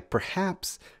Nikolai,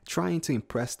 perhaps trying to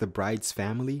impress the bride's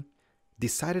family,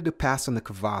 decided to pass on the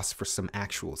kvass for some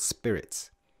actual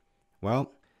spirits.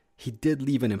 Well, he did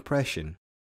leave an impression,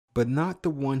 but not the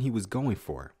one he was going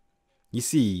for. You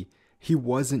see, he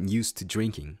wasn't used to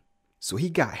drinking, so he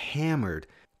got hammered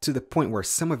to the point where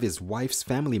some of his wife's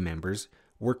family members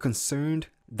were concerned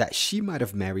that she might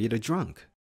have married a drunk.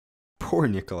 Poor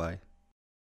Nikolai.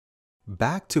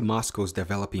 Back to Moscow's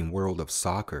developing world of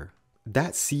soccer.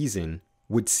 That season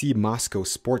would see Moscow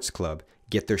Sports Club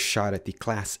get their shot at the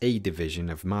Class A division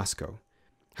of Moscow.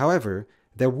 However,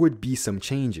 there would be some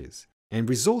changes, and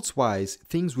results-wise,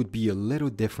 things would be a little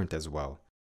different as well.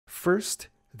 First,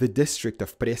 the district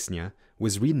of Presnya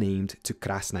was renamed to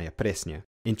Krasnaya Presnya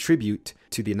in tribute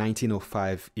to the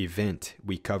 1905 event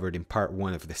we covered in part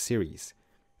 1 of the series.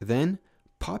 Then,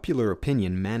 popular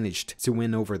opinion managed to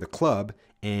win over the club,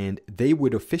 and they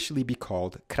would officially be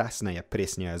called Krasnaya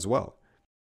Presnya as well.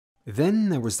 Then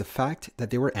there was the fact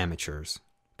that they were amateurs.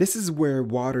 This is where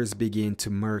waters begin to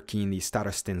murk in the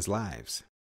Starostins' lives.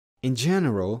 In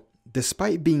general,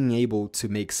 despite being able to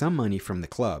make some money from the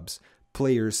clubs,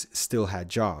 players still had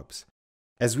jobs.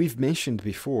 As we've mentioned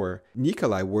before,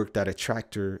 Nikolai worked at a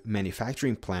tractor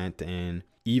manufacturing plant and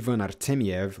Ivan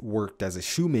Artemiev worked as a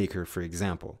shoemaker, for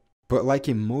example. But like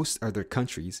in most other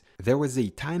countries, there was a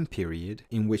time period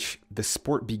in which the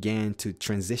sport began to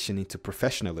transition into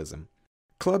professionalism.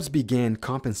 Clubs began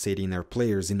compensating their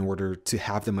players in order to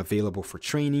have them available for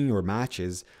training or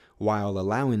matches while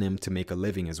allowing them to make a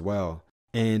living as well.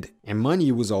 And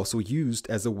money was also used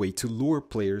as a way to lure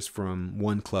players from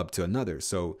one club to another.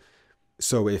 So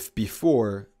if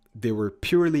before they were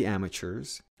purely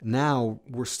amateurs, now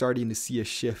we're starting to see a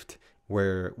shift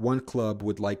where one club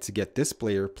would like to get this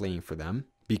player playing for them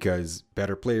because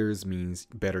better players means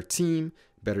better team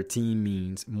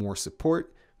means more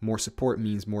support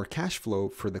means more cash flow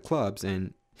for the clubs,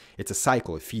 and it's a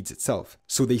cycle, it feeds itself.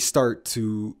 So they start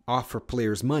to offer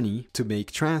players money to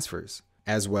make transfers,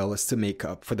 as well as to make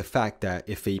up for the fact that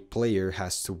if a player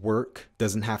has to work,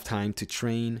 doesn't have time to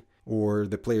train, or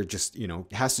the player just,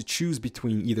 has to choose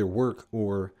between either work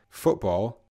or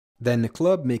football, then the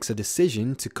club makes a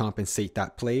decision to compensate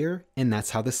that player, and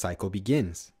that's how the cycle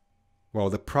begins. Well,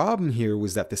 the problem here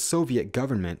was that the Soviet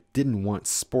government didn't want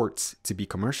sports to be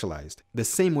commercialized, the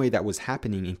same way that was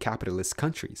happening in capitalist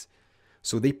countries.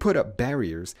 So they put up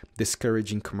barriers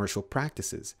discouraging commercial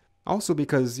practices. Also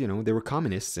because, they were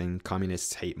communists and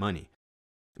communists hate money.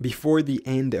 Before the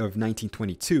end of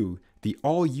 1922, the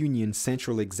All-Union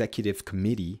Central Executive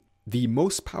Committee, the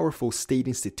most powerful state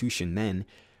institution then,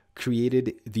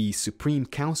 created the Supreme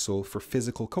Council for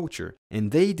Physical Culture,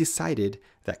 and they decided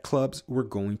that clubs were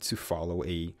going to follow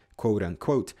a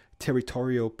quote-unquote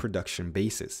territorial production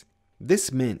basis. This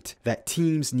meant that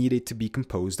teams needed to be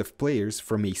composed of players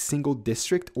from a single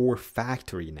district or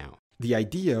factory now. The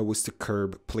idea was to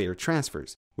curb player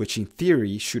transfers, which in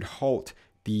theory should halt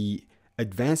the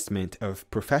advancement of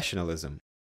professionalism.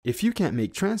 If you can't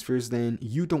make transfers, then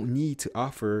you don't need to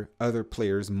offer other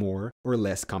players more or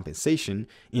less compensation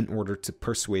in order to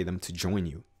persuade them to join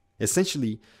you.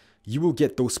 Essentially, you will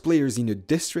get those players in your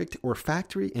district or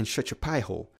factory and shut your pie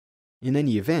hole. In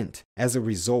any event, as a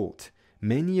result,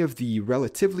 many of the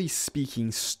relatively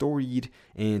speaking storied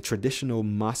and traditional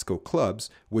Moscow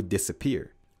clubs would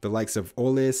disappear. The likes of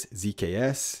Oles,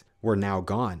 ZKS were now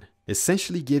gone,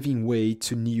 essentially giving way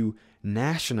to new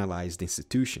nationalized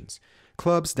institutions.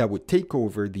 Clubs that would take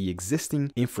over the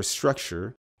existing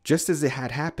infrastructure, just as it had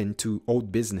happened to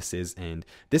old businesses, and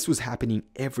this was happening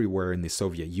everywhere in the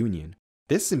Soviet Union.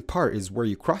 This in part is where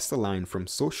you cross the line from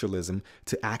socialism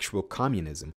to actual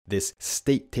communism, this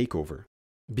state takeover.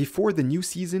 Before the new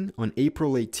season, on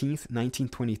April 18th,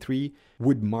 1923,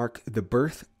 would mark the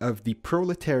birth of the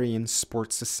proletarian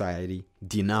sports society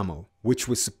Dinamo, which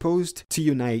was supposed to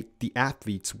unite the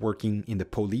athletes working in the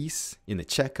police, in the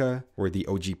Cheka, or the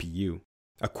OGPU.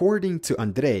 According to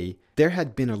Andrei, there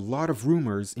had been a lot of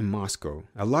rumors in Moscow,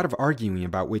 a lot of arguing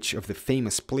about which of the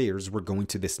famous players were going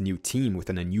to this new team with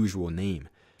an unusual name.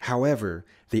 However,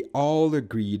 they all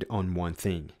agreed on one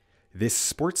thing. This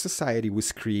sports society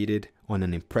was created on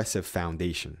an impressive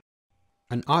foundation.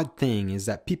 An odd thing is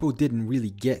that people didn't really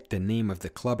get the name of the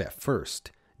club at first,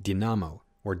 Dinamo,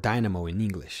 or Dynamo in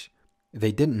English.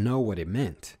 They didn't know what it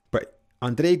meant. But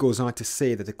Andrei goes on to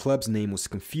say that the club's name was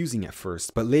confusing at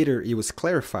first, but later it was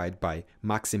clarified by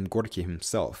Maxim Gorky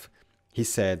himself. He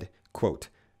said, quote,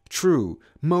 "True,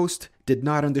 most did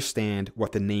not understand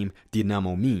what the name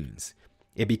Dinamo means.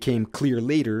 It became clear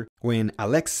later when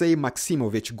Alexei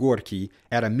Maximovich Gorky,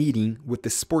 at a meeting with the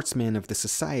sportsmen of the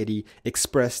society,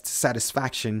 expressed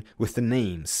satisfaction with the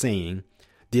name, saying,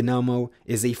 'Dinamo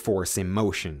is a force in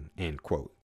motion,' end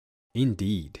quote."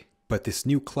 Indeed, but this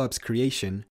new club's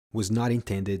creation was not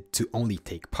intended to only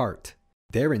take part.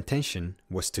 Their intention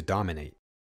was to dominate.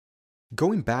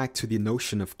 Going back to the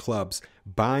notion of clubs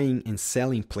buying and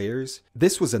selling players,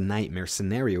 this was a nightmare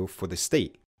scenario for the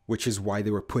state, which is why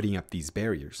they were putting up these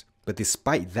barriers. But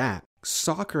despite that,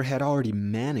 soccer had already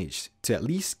managed to at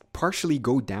least partially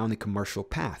go down the commercial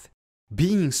path.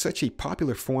 Being such a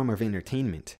popular form of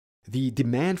entertainment, the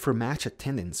demand for match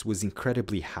attendance was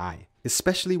incredibly high,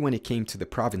 especially when it came to the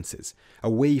provinces,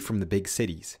 away from the big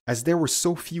cities, as there were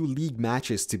so few league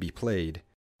matches to be played.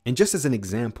 And just as an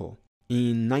example,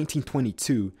 in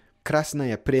 1922,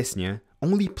 Krasnaya Presnya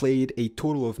only played a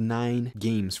total of 9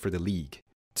 games for the league.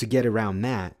 To get around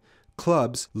that,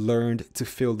 clubs learned to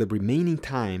fill the remaining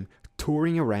time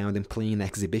touring around and playing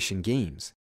exhibition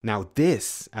games. Now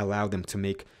this allowed them to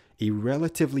make a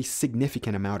relatively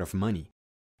significant amount of money.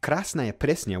 Krasnaya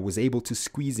Presnya was able to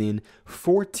squeeze in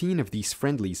 14 of these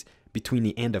friendlies between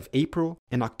the end of April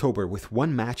and October, with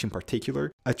one match in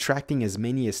particular attracting as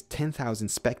many as 10,000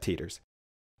 spectators.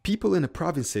 People in the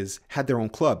provinces had their own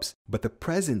clubs, but the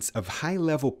presence of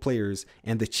high-level players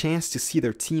and the chance to see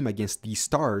their team against these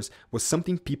stars was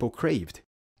something people craved.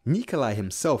 Nikolai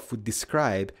himself would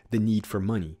describe the need for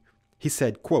money. He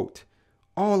said, quote,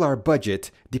 "All our budget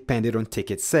depended on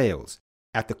ticket sales.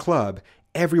 At the club,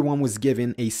 everyone was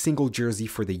given a single jersey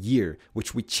for the year,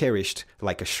 which we cherished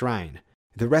like a shrine.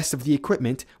 The rest of the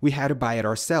equipment we had to buy it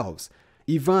ourselves.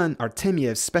 Ivan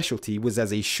Artemyev's specialty was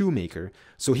as a shoemaker,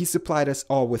 so he supplied us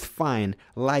all with fine,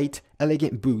 light,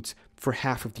 elegant boots for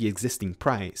half of the existing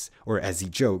price, or as he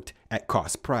joked, at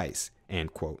cost price."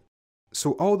 End quote.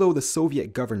 So although the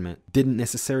Soviet government didn't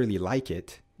necessarily like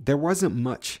it, there wasn't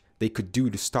much they could do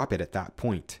to stop it at that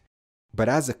point. But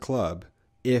as a club,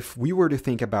 if we were to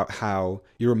think about how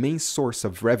your main source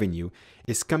of revenue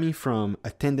is coming from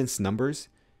attendance numbers,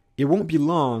 it won't be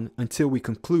long until we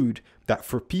conclude that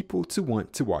for people to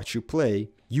want to watch you play,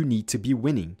 you need to be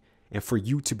winning. And for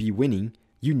you to be winning,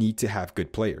 you need to have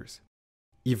good players.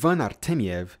 Ivan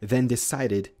Artemyev then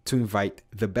decided to invite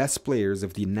the best players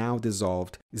of the now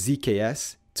dissolved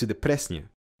ZKS to the Presnya.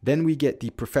 Then we get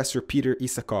the Professor Peter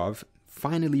Isakov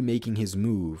finally making his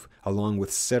move, along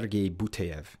with Sergei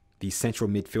Buteyev, the central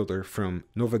midfielder from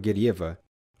Novogorieva.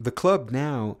 The club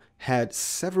now had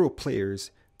several players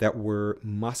that were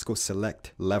Moscow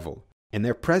Select level, and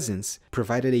their presence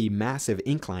provided a massive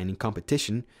incline in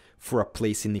competition for a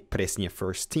place in the Presnya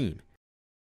first team.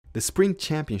 The spring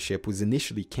championship was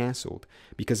initially cancelled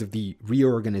because of the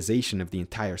reorganization of the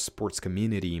entire sports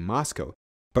community in Moscow,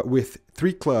 but with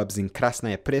 3 clubs in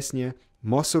Krasnaya Presnya,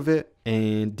 Mosove,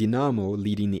 and Dinamo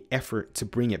leading the effort to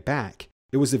bring it back,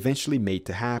 it was eventually made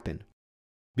to happen.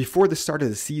 Before the start of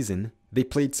the season, they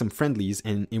played some friendlies,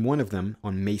 and in one of them,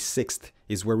 on May 6th,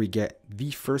 is where we get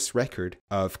the first record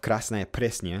of Krasnaya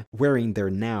Presnya wearing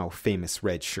their now famous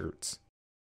red shirts.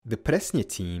 The Presnya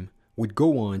team would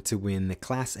go on to win the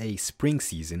Class A spring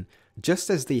season just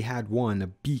as they had won a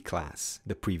B class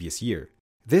the previous year.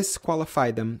 This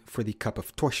qualified them for the Cup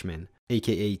of Toshmen,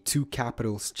 aka Two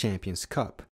Capitals Champions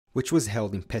Cup, which was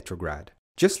held in Petrograd,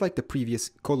 just like the previous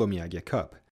Kolomyagya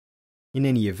Cup. In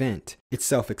any event, it's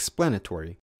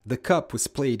self-explanatory. The cup was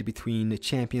played between the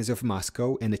champions of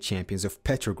Moscow and the champions of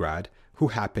Petrograd, who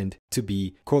happened to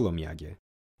be Kolomyagya.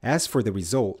 As for the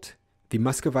result, the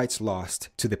Muscovites lost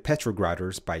to the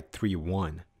Petrograders by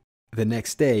 3-1. The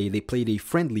next day, they played a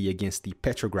friendly against the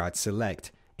Petrograd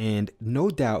Select, and no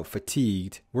doubt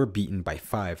fatigued, were beaten by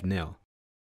 5-0.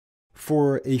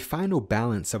 For a final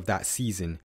balance of that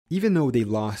season, even though they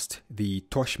lost the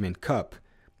Toshmen Cup,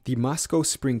 the Moscow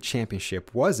Spring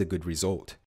Championship was a good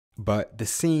result. But the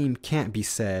same can't be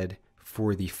said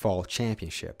for the Fall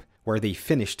Championship, where they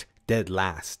finished dead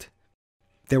last.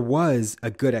 There was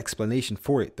a good explanation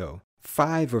for it though.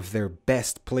 5 of their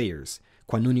best players,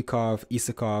 Kwanunikov,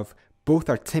 Isakov, both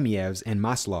Artemyevs and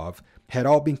Maslov, had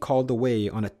all been called away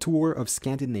on a tour of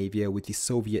Scandinavia with the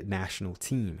Soviet national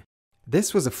team.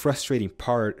 This was a frustrating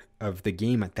part of the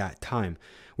game at that time.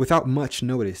 Without much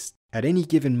notice, at any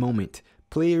given moment,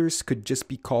 players could just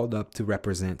be called up to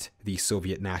represent the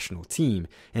Soviet national team,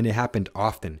 and it happened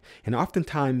often, and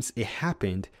oftentimes it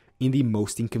happened in the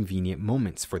most inconvenient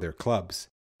moments for their clubs.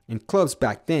 And clubs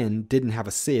back then didn't have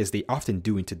a say as they often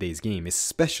do in today's game,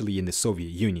 especially in the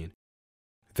Soviet Union.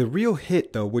 The real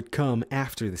hit though would come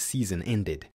after the season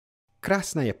ended.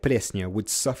 Krasnaya Presnya would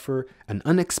suffer an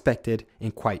unexpected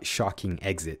and quite shocking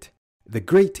exit. The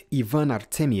great Ivan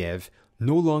Artemyev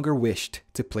no longer wished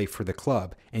to play for the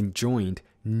club and joined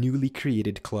newly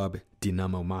created club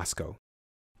Dinamo Moscow.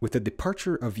 With the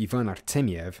departure of Ivan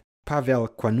Artemyev, Pavel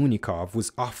Kwanunikov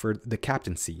was offered the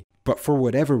captaincy, but for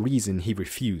whatever reason he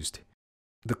refused.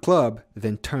 The club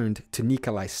then turned to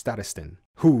Nikolai Starostin,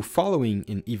 who, following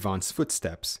in Ivan's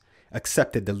footsteps,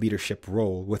 accepted the leadership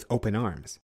role with open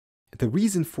arms. The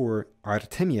reason for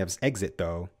Artemyev's exit,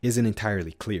 though, isn't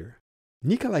entirely clear.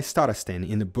 Nikolai Starostin,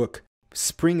 in the book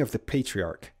Spring of the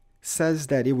Patriarch, says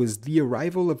that it was the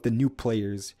arrival of the new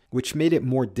players which made it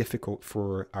more difficult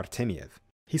for Artemyev.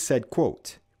 He said,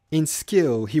 quote, "In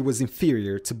skill, he was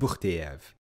inferior to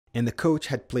Buchteyev, and the coach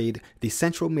had played the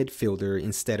central midfielder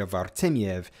instead of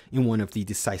Artemiev in one of the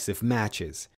decisive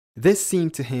matches. This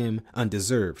seemed to him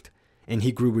undeserved, and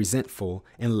he grew resentful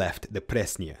and left the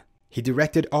Presnya. He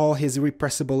directed all his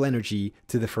irrepressible energy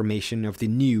to the formation of the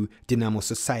new Dynamo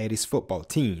Society's football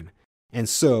team, and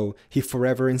so he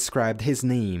forever inscribed his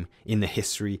name in the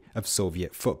history of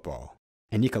Soviet football."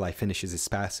 And Nikolai finishes his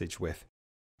passage with,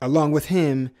 "Along with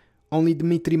him, only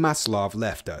Dmitry Maslov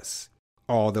left us.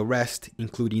 All the rest,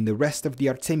 including the rest of the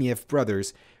Artemiev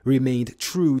brothers, remained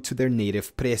true to their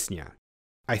native Presnya.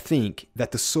 I think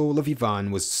that the soul of Ivan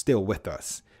was still with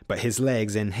us, but his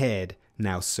legs and head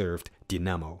now served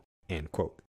Dynamo." End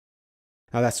quote.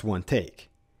 Now that's one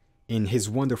take. In his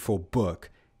wonderful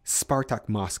book, Spartak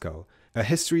Moscow, A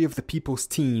History of the People's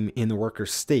Team in the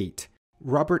Workers' State,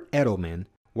 Robert Edelman,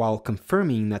 while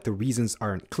confirming that the reasons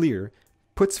aren't clear,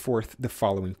 puts forth the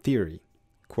following theory.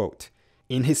 Quote,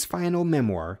 "In his final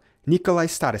memoir, Nikolai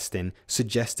Starostin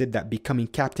suggested that becoming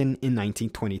captain in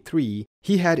 1923,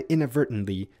 he had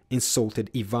inadvertently insulted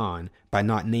Ivan by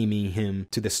not naming him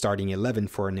to the starting 11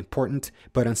 for an important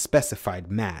but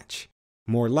unspecified match.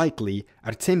 More likely,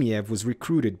 Artemiev was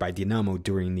recruited by Dynamo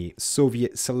during the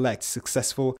Soviet Select's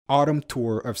successful autumn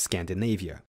tour of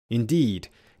Scandinavia. Indeed,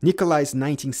 Nikolai's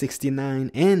 1969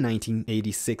 and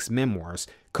 1986 memoirs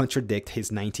contradict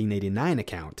his 1989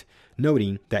 account,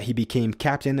 noting that he became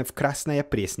captain of Krasnaya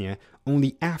Presnya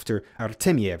only after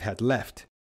Artemiev had left.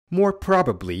 More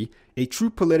probably, a true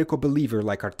political believer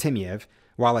like Artemiev,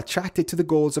 while attracted to the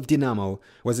goals of Dynamo,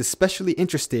 was especially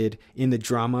interested in the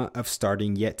drama of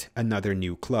starting yet another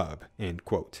new club." End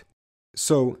quote.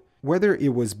 So, whether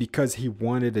it was because he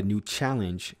wanted a new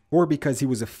challenge or because he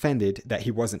was offended that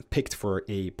he wasn't picked for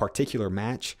a particular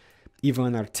match,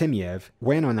 Ivan Artemiev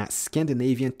went on that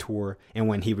Scandinavian tour, and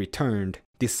when he returned,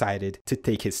 decided to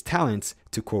take his talents,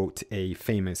 to quote a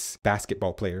famous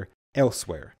basketball player,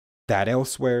 elsewhere. That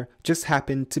elsewhere just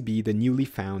happened to be the newly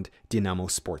found Dynamo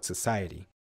Sports Society.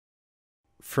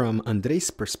 From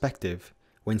Andrei's perspective,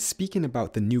 when speaking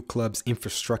about the new club's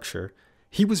infrastructure,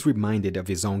 he was reminded of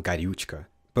his own Gariuchka,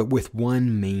 but with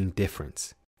one main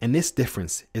difference. And this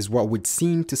difference is what would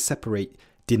seem to separate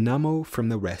Dynamo from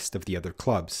the rest of the other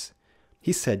clubs.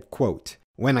 He said, quote,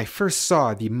 "When I first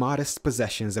saw the modest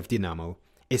possessions of Dynamo,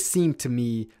 it seemed to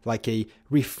me like a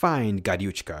refined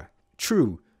Gariuchka.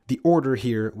 True, the order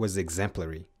here was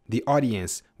exemplary. The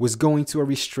audience was going to a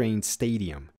restrained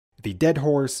stadium. The dead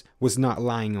horse was not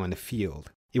lying on the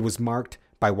field. It was marked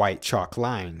by white chalk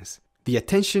lines. The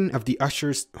attention of the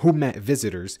ushers who met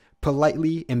visitors,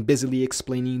 politely and busily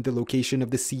explaining the location of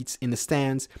the seats in the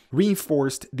stands,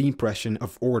 reinforced the impression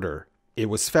of order. It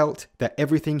was felt that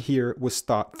everything here was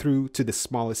thought through to the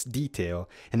smallest detail,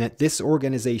 and that this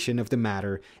organization of the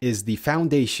matter is the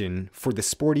foundation for the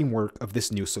sporting work of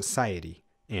this new society."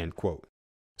 End quote.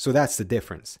 So that's the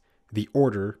difference, the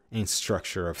order and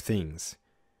structure of things.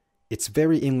 It's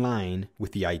very in line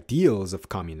with the ideals of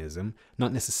communism,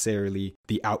 not necessarily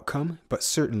the outcome, but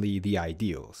certainly the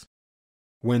ideals.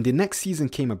 When the next season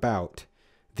came about,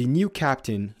 the new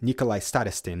captain, Nikolai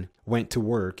Starostin, went to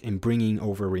work in bringing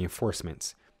over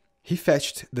reinforcements. He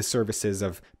fetched the services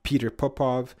of Peter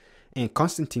Popov and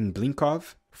Konstantin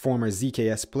Blinkov, former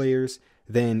ZKS players,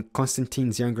 then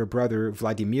Konstantin's younger brother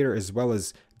Vladimir, as well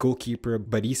as goalkeeper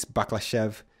Boris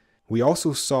Baklashev. We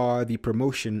also saw the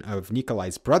promotion of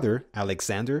Nikolai's brother,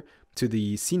 Alexander, to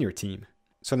the senior team.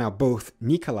 So now both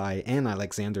Nikolai and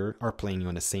Alexander are playing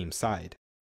on the same side.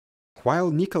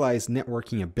 While Nikolai's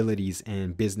networking abilities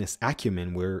and business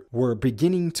acumen were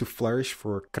beginning to flourish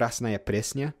for Krasnaya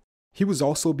Presnya, he was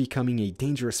also becoming a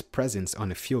dangerous presence on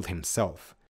the field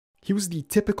himself. He was the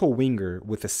typical winger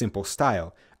with a simple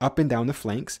style, up and down the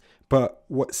flanks, but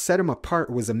what set him apart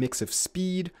was a mix of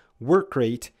speed, work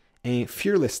rate, and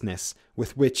fearlessness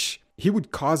with which he would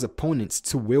cause opponents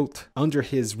to wilt under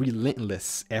his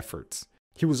relentless efforts.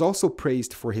 He was also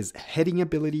praised for his heading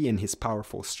ability and his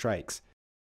powerful strikes.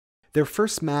 Their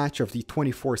first match of the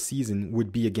 24 season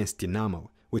would be against Dynamo,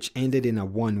 which ended in a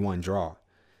 1-1 draw.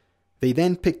 They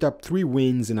then picked up 3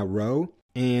 wins in a row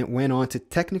and went on to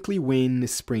technically win the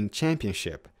spring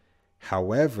championship.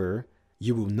 However,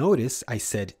 you will notice I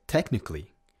said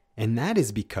technically, and that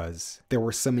is because there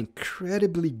were some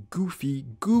incredibly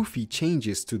goofy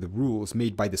changes to the rules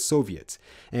made by the Soviets,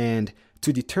 and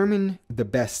to determine the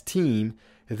best team,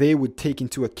 they would take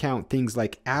into account things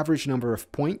like average number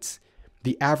of points,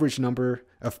 the average number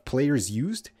of players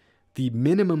used, the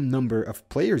minimum number of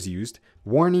players used,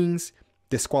 warnings,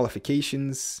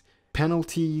 disqualifications,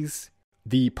 penalties,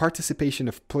 the participation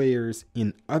of players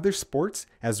in other sports,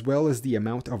 as well as the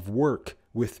amount of work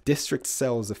with district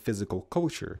cells of physical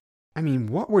culture. I mean,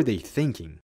 what were they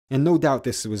thinking? And no doubt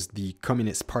this was the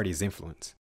Communist Party's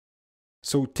influence.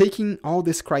 So taking all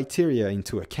this criteria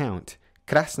into account,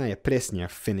 Krasnaya Presnya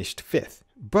finished 5th.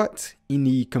 But in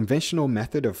the conventional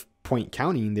method of point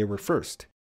counting, they were 1st.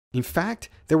 In fact,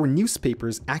 there were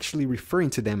newspapers actually referring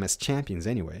to them as champions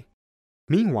anyway.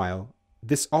 Meanwhile,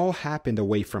 this all happened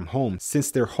away from home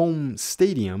since their home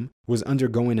stadium was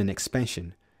undergoing an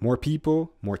expansion. More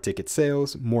people, more ticket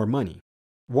sales, more money.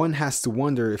 One has to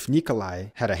wonder if Nikolai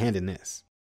had a hand in this.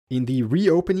 In the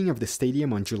reopening of the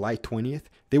stadium on July 20th,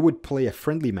 they would play a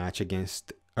friendly match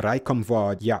against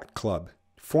Raikomvod Yacht Club,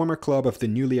 former club of the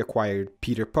newly acquired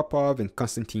Peter Popov and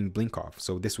Konstantin Blinkov,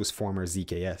 so this was former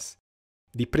ZKS.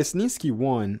 The Presninski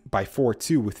won by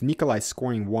 4-2 with Nikolai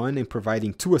scoring 1 and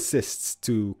providing 2 assists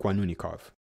to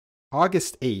Kwanunikov.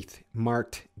 August 8th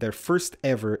marked their first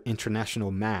ever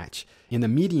international match in a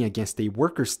meeting against a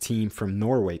workers' team from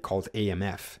Norway called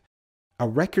AMF. A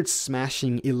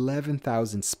record-smashing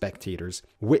 11,000 spectators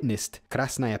witnessed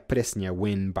Krasnaya Presnya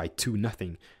win by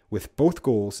 2-0, with both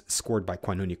goals scored by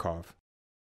Kwanunikov.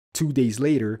 2 days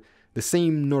later, the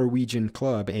same Norwegian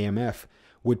club, AMF,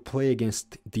 would play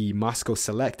against the Moscow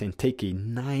Select and take a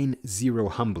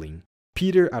 9-0 humbling.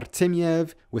 Peter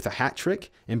Artemiev with a hat-trick,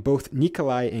 and both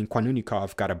Nikolai and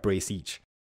Kwanunikov got a brace each.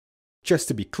 Just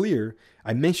to be clear,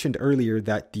 I mentioned earlier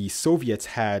that the Soviets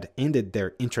had ended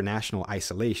their international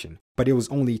isolation, but it was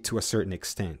only to a certain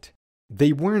extent.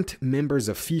 They weren't members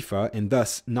of FIFA and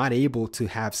thus not able to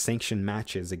have sanctioned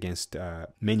matches against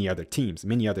many other teams,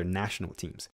 many other national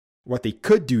teams. What they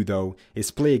could do, though,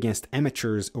 is play against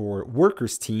amateurs or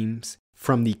workers' teams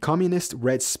from the Communist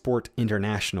Red Sport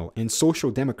International and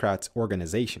Social Democrats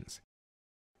organizations.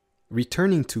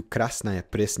 Returning to Krasnaya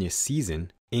Presnya's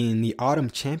season, in the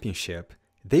autumn championship,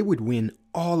 they would win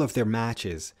all of their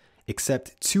matches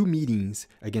except 2 meetings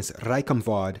against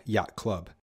Raikomvod Yacht Club.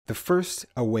 The first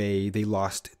away, they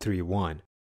lost 3-1.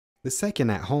 The second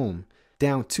at home,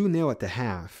 down 2-0 at the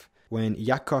half, when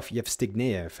Yakov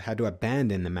Yevstigneyev had to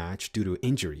abandon the match due to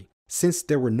injury. Since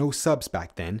there were no subs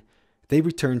back then, they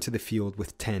returned to the field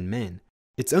with 10 men.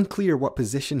 It's unclear what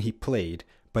position he played,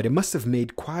 but it must have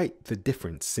made quite the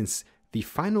difference since the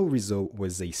final result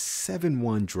was a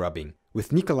 7-1 drubbing,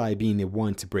 with Nikolai being the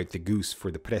one to break the goose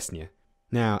for the Presnya.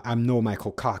 Now, I'm no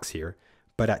Michael Cox here,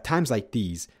 but at times like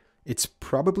these, it's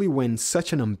probably when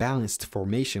such an unbalanced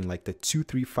formation like the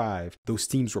 2-3-5 those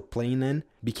teams were playing then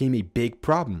became a big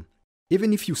problem.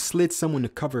 Even if you slid someone to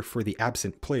cover for the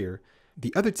absent player,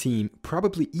 the other team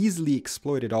probably easily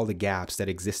exploited all the gaps that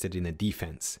existed in the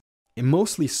defense. And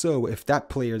mostly so if that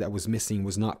player that was missing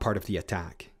was not part of the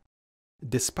attack.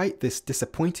 Despite this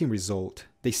disappointing result,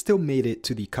 they still made it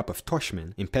to the Cup of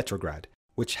Toshman in Petrograd,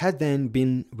 which had then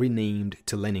been renamed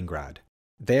to Leningrad.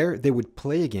 There they would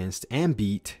play against and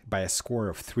beat by a score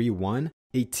of 3-1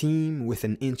 a team with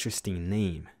an interesting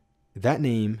name. That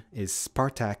name is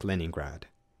Spartak Leningrad.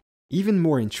 Even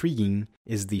more intriguing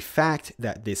is the fact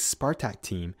that this Spartak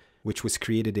team, which was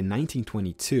created in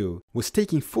 1922, was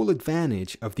taking full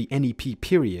advantage of the NEP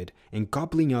period and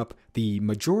gobbling up the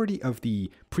majority of the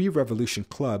pre-revolution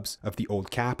clubs of the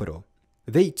old capital.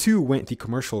 They too went the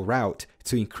commercial route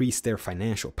to increase their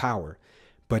financial power,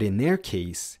 but in their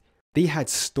case, they had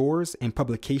stores and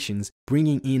publications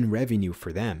bringing in revenue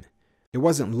for them. It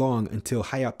wasn't long until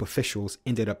high-up officials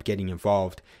ended up getting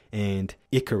involved, and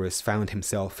Icarus found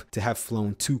himself to have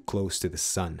flown too close to the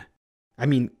sun. I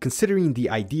mean, considering the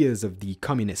ideas of the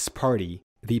Communist Party,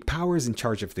 the powers in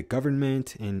charge of the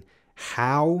government, and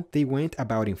how they went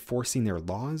about enforcing their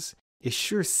laws, it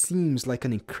sure seems like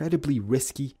an incredibly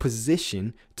risky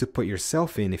position to put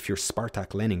yourself in if you're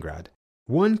Spartak Leningrad.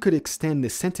 One could extend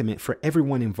this sentiment for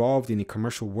everyone involved in the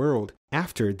commercial world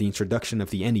after the introduction of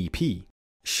the NEP.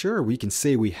 Sure, we can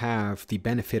say we have the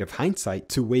benefit of hindsight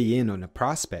to weigh in on a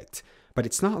prospect, but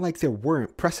it's not like there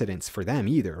weren't precedents for them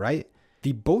either, right?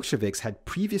 The Bolsheviks had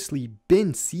previously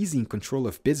been seizing control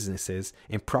of businesses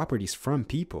and properties from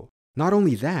people. Not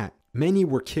only that, many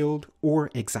were killed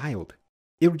or exiled.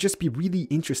 It would just be really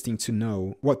interesting to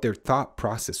know what their thought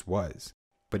process was,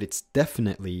 but it's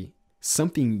definitely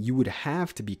something you would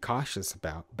have to be cautious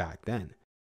about back then.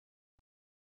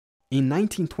 In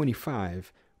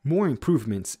 1925, more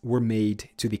improvements were made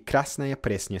to the Krasnaya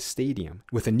Presnya Stadium,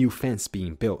 with a new fence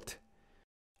being built.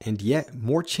 And yet,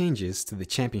 more changes to the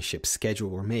championship schedule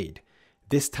were made.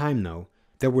 This time, though,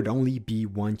 there would only be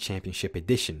one championship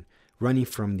edition, running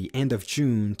from the end of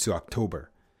June to October.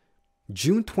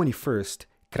 June 21st,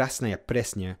 Krasnaya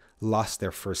Presnya lost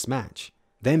their first match,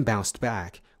 then bounced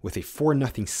back with a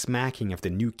 4-0 smacking of the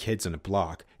new kids on the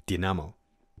block, Dinamo.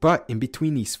 But in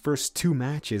between these first two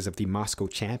matches of the Moscow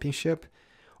Championship,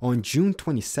 on June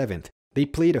 27th, they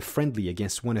played a friendly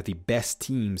against one of the best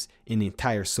teams in the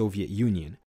entire Soviet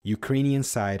Union, Ukrainian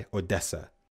side Odessa.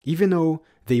 Even though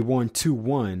they won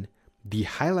 2-1, the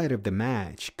highlight of the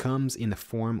match comes in the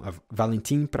form of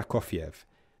Valentin Prokofiev.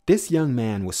 This young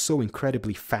man was so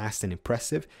incredibly fast and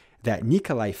impressive that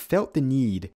Nikolai felt the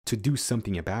need to do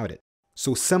something about it.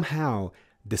 So somehow,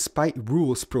 despite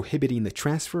rules prohibiting the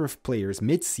transfer of players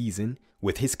mid-season,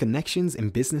 with his connections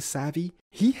and business savvy,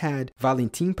 he had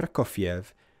Valentin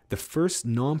Prokofiev, the first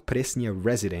non-Presnya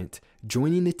resident,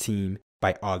 joining the team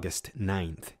by August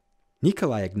 9th.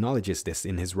 Nikolai acknowledges this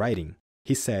in his writing.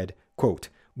 He said, quote,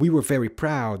 "We were very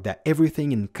proud that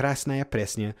everything in Krasnaya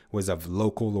Presnya was of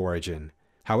local origin.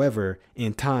 However,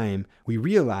 in time, we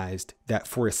realized that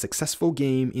for a successful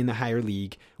game in the higher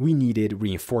league, we needed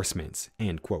reinforcements."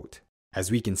 End quote.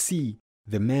 As we can see,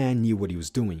 the man knew what he was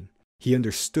doing. He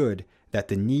understood that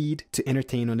the need to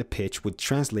entertain on the pitch would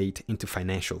translate into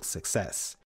financial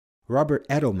success. Robert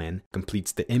Edelman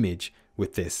completes the image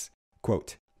with this,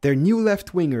 quote, "Their new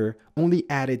left winger only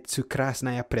added to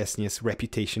Krasnaya Presnya's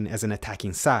reputation as an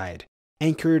attacking side.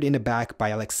 Anchored in the back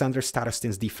by Alexander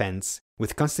Starostin's defense,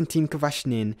 with Konstantin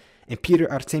Kvashnin and Peter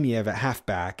Artemiev at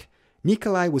halfback,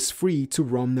 Nikolai was free to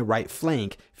roam the right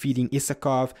flank, feeding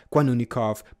Isakov,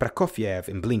 Kwanunikov, Prokofiev,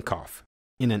 and Blinkov.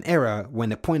 In an era when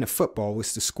the point of football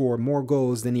was to score more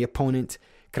goals than the opponent,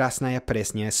 Krasnaya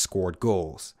Presnya scored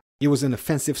goals. It was an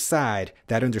offensive side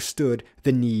that understood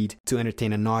the need to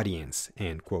entertain an audience."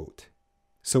 End quote.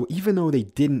 So even though they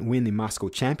didn't win the Moscow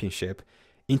Championship,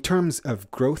 in terms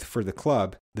of growth for the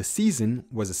club, the season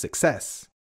was a success.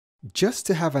 Just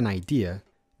to have an idea,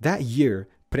 that year,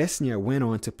 Presnya went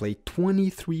on to play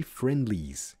 23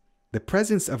 friendlies. The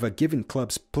presence of a given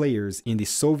club's players in the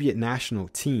Soviet national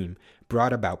team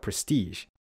brought about prestige.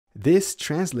 This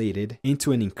translated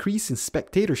into an increase in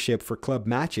spectatorship for club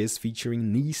matches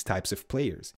featuring these types of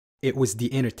players. It was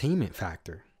the entertainment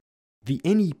factor. The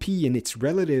NEP in its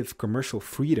relative commercial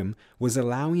freedom was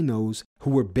allowing those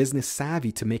who were business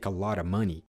savvy to make a lot of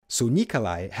money. So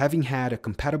Nikolai, having had a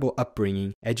compatible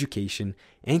upbringing, education,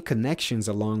 and connections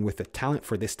along with a talent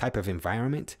for this type of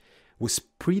environment, was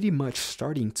pretty much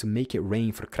starting to make it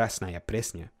rain for Krasnaya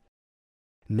Presnya.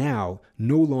 Now,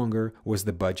 no longer was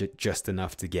the budget just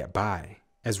enough to get by.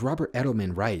 As Robert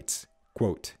Edelman writes,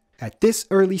 quote, "At this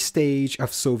early stage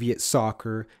of Soviet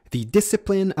soccer, the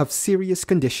discipline of serious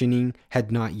conditioning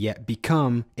had not yet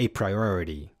become a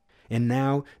priority. And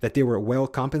now that they were well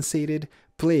compensated,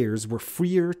 players were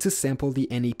freer to sample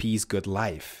the NEP's good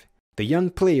life. The young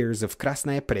players of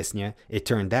Krasnaya Presnya, it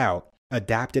turned out,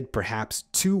 adapted perhaps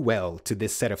too well to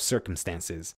this set of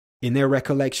circumstances. In their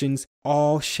recollections,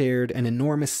 all shared an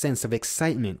enormous sense of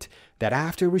excitement that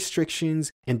after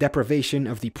restrictions and deprivation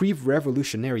of the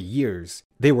pre-revolutionary years,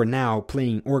 they were now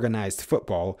playing organized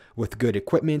football with good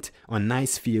equipment on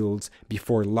nice fields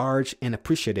before large and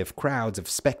appreciative crowds of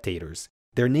spectators.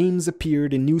 Their names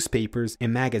appeared in newspapers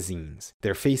and magazines.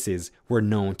 Their faces were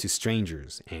known to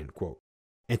strangers." End quote.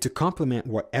 And to complement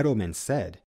what Edelman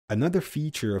said, another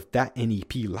feature of that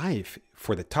NEP life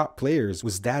for the top players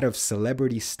was that of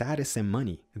celebrity status and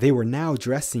money. They were now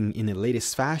dressing in the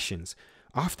latest fashions,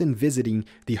 often visiting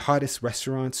the hottest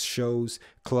restaurants, shows,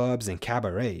 clubs, and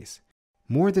cabarets.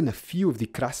 More than a few of the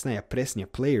Krasnaya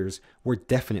Presnya players were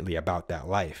definitely about that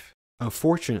life.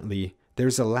 Unfortunately,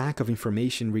 there's a lack of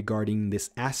information regarding this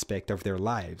aspect of their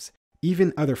lives.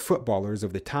 Even other footballers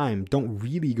of the time don't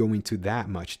really go into that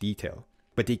much detail.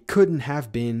 But they couldn't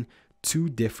have been too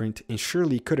different and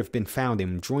surely could have been found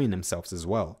enjoying themselves as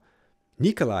well.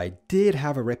 Nikolai did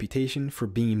have a reputation for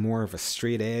being more of a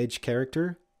straight-edge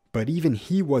character, but even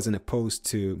he wasn't opposed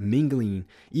to mingling,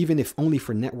 even if only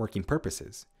for networking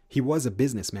purposes. He was a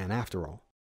businessman after all.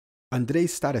 Andrei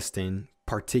Starostin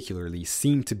particularly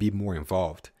seemed to be more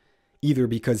involved, either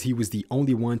because he was the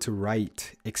only one to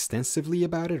write extensively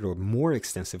about it or more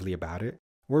extensively about it,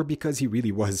 or because he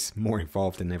really was more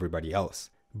involved than everybody else.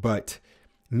 But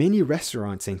many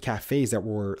restaurants and cafes that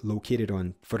were located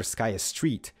on Tverskaya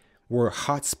Street were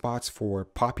hot spots for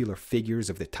popular figures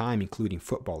of the time, including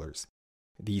footballers.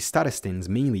 The Starostins,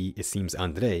 mainly, it seems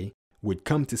Andrei, would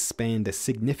come to spend a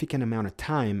significant amount of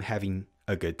time having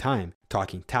a good time,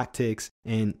 talking tactics,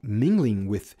 and mingling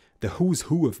with the who's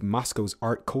who of Moscow's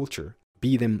art culture,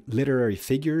 be them literary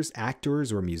figures,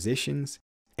 actors, or musicians.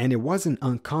 And it wasn't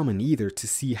uncommon either to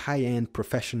see high-end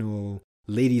professional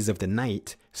ladies of the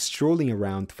night strolling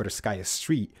around Tverskaya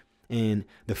Street, and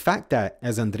the fact that,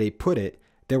 as Andrei put it,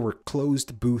 there were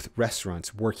closed booth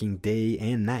restaurants working day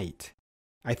and night.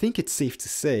 I think it's safe to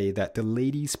say that the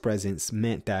ladies' presence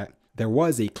meant that there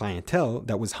was a clientele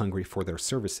that was hungry for their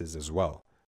services as well.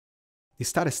 The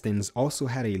Starostins also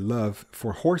had a love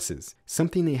for horses,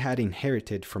 something they had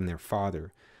inherited from their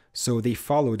father, so they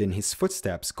followed in his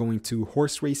footsteps, going to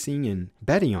horse racing and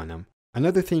betting on them.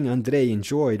 Another thing Andrei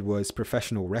enjoyed was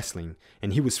professional wrestling,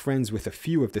 and he was friends with a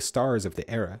few of the stars of the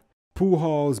era. Pool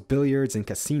halls, billiards, and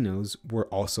casinos were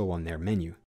also on their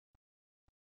menu.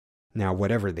 Now,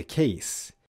 whatever the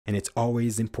case, and it's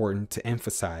always important to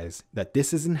emphasize that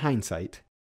this is in hindsight,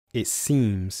 it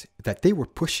seems that they were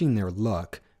pushing their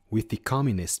luck with the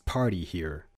Communist Party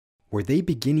here. Were they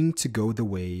beginning to go the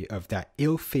way of that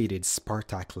ill-fated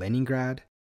Spartak Leningrad,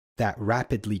 that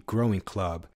rapidly growing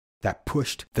club that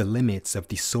pushed the limits of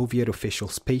the Soviet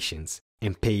officials' patience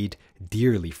and paid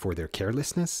dearly for their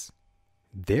carelessness?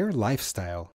 Their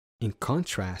lifestyle, in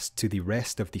contrast to the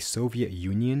rest of the Soviet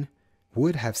Union,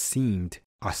 would have seemed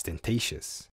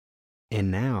ostentatious. And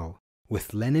now,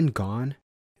 with Lenin gone,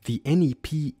 the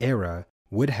NEP era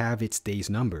would have its days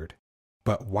numbered.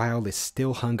 But while it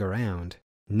still hung around,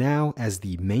 now as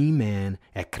the main man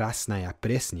at Krasnaya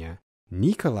Presnya,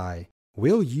 Nikolai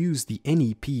will use the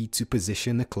NEP to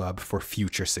position the club for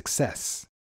future success.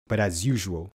 But as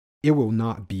usual, it will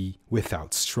not be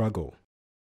without struggle.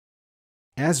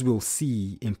 As we'll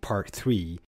see in part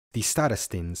 3, the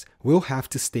Starostins will have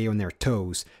to stay on their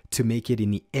toes to make it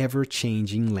in the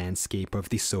ever-changing landscape of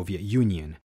the Soviet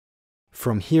Union.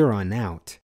 From here on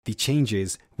out, the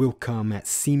changes will come at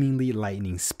seemingly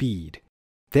lightning speed.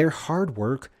 Their hard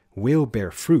work will bear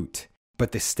fruit,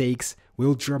 but the stakes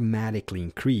will dramatically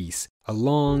increase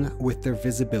along with their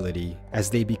visibility as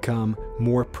they become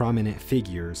more prominent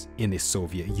figures in the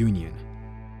Soviet Union.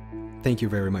 Thank you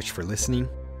very much for listening.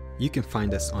 You can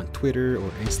find us on Twitter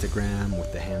or Instagram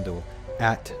with the handle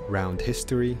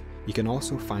 @RoundHistory. You can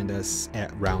also find us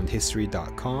at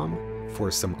roundhistory.com for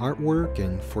some artwork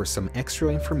and for some extra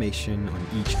information on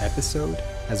each episode,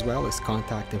 as well as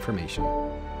contact information.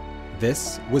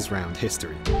 This was Round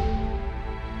History.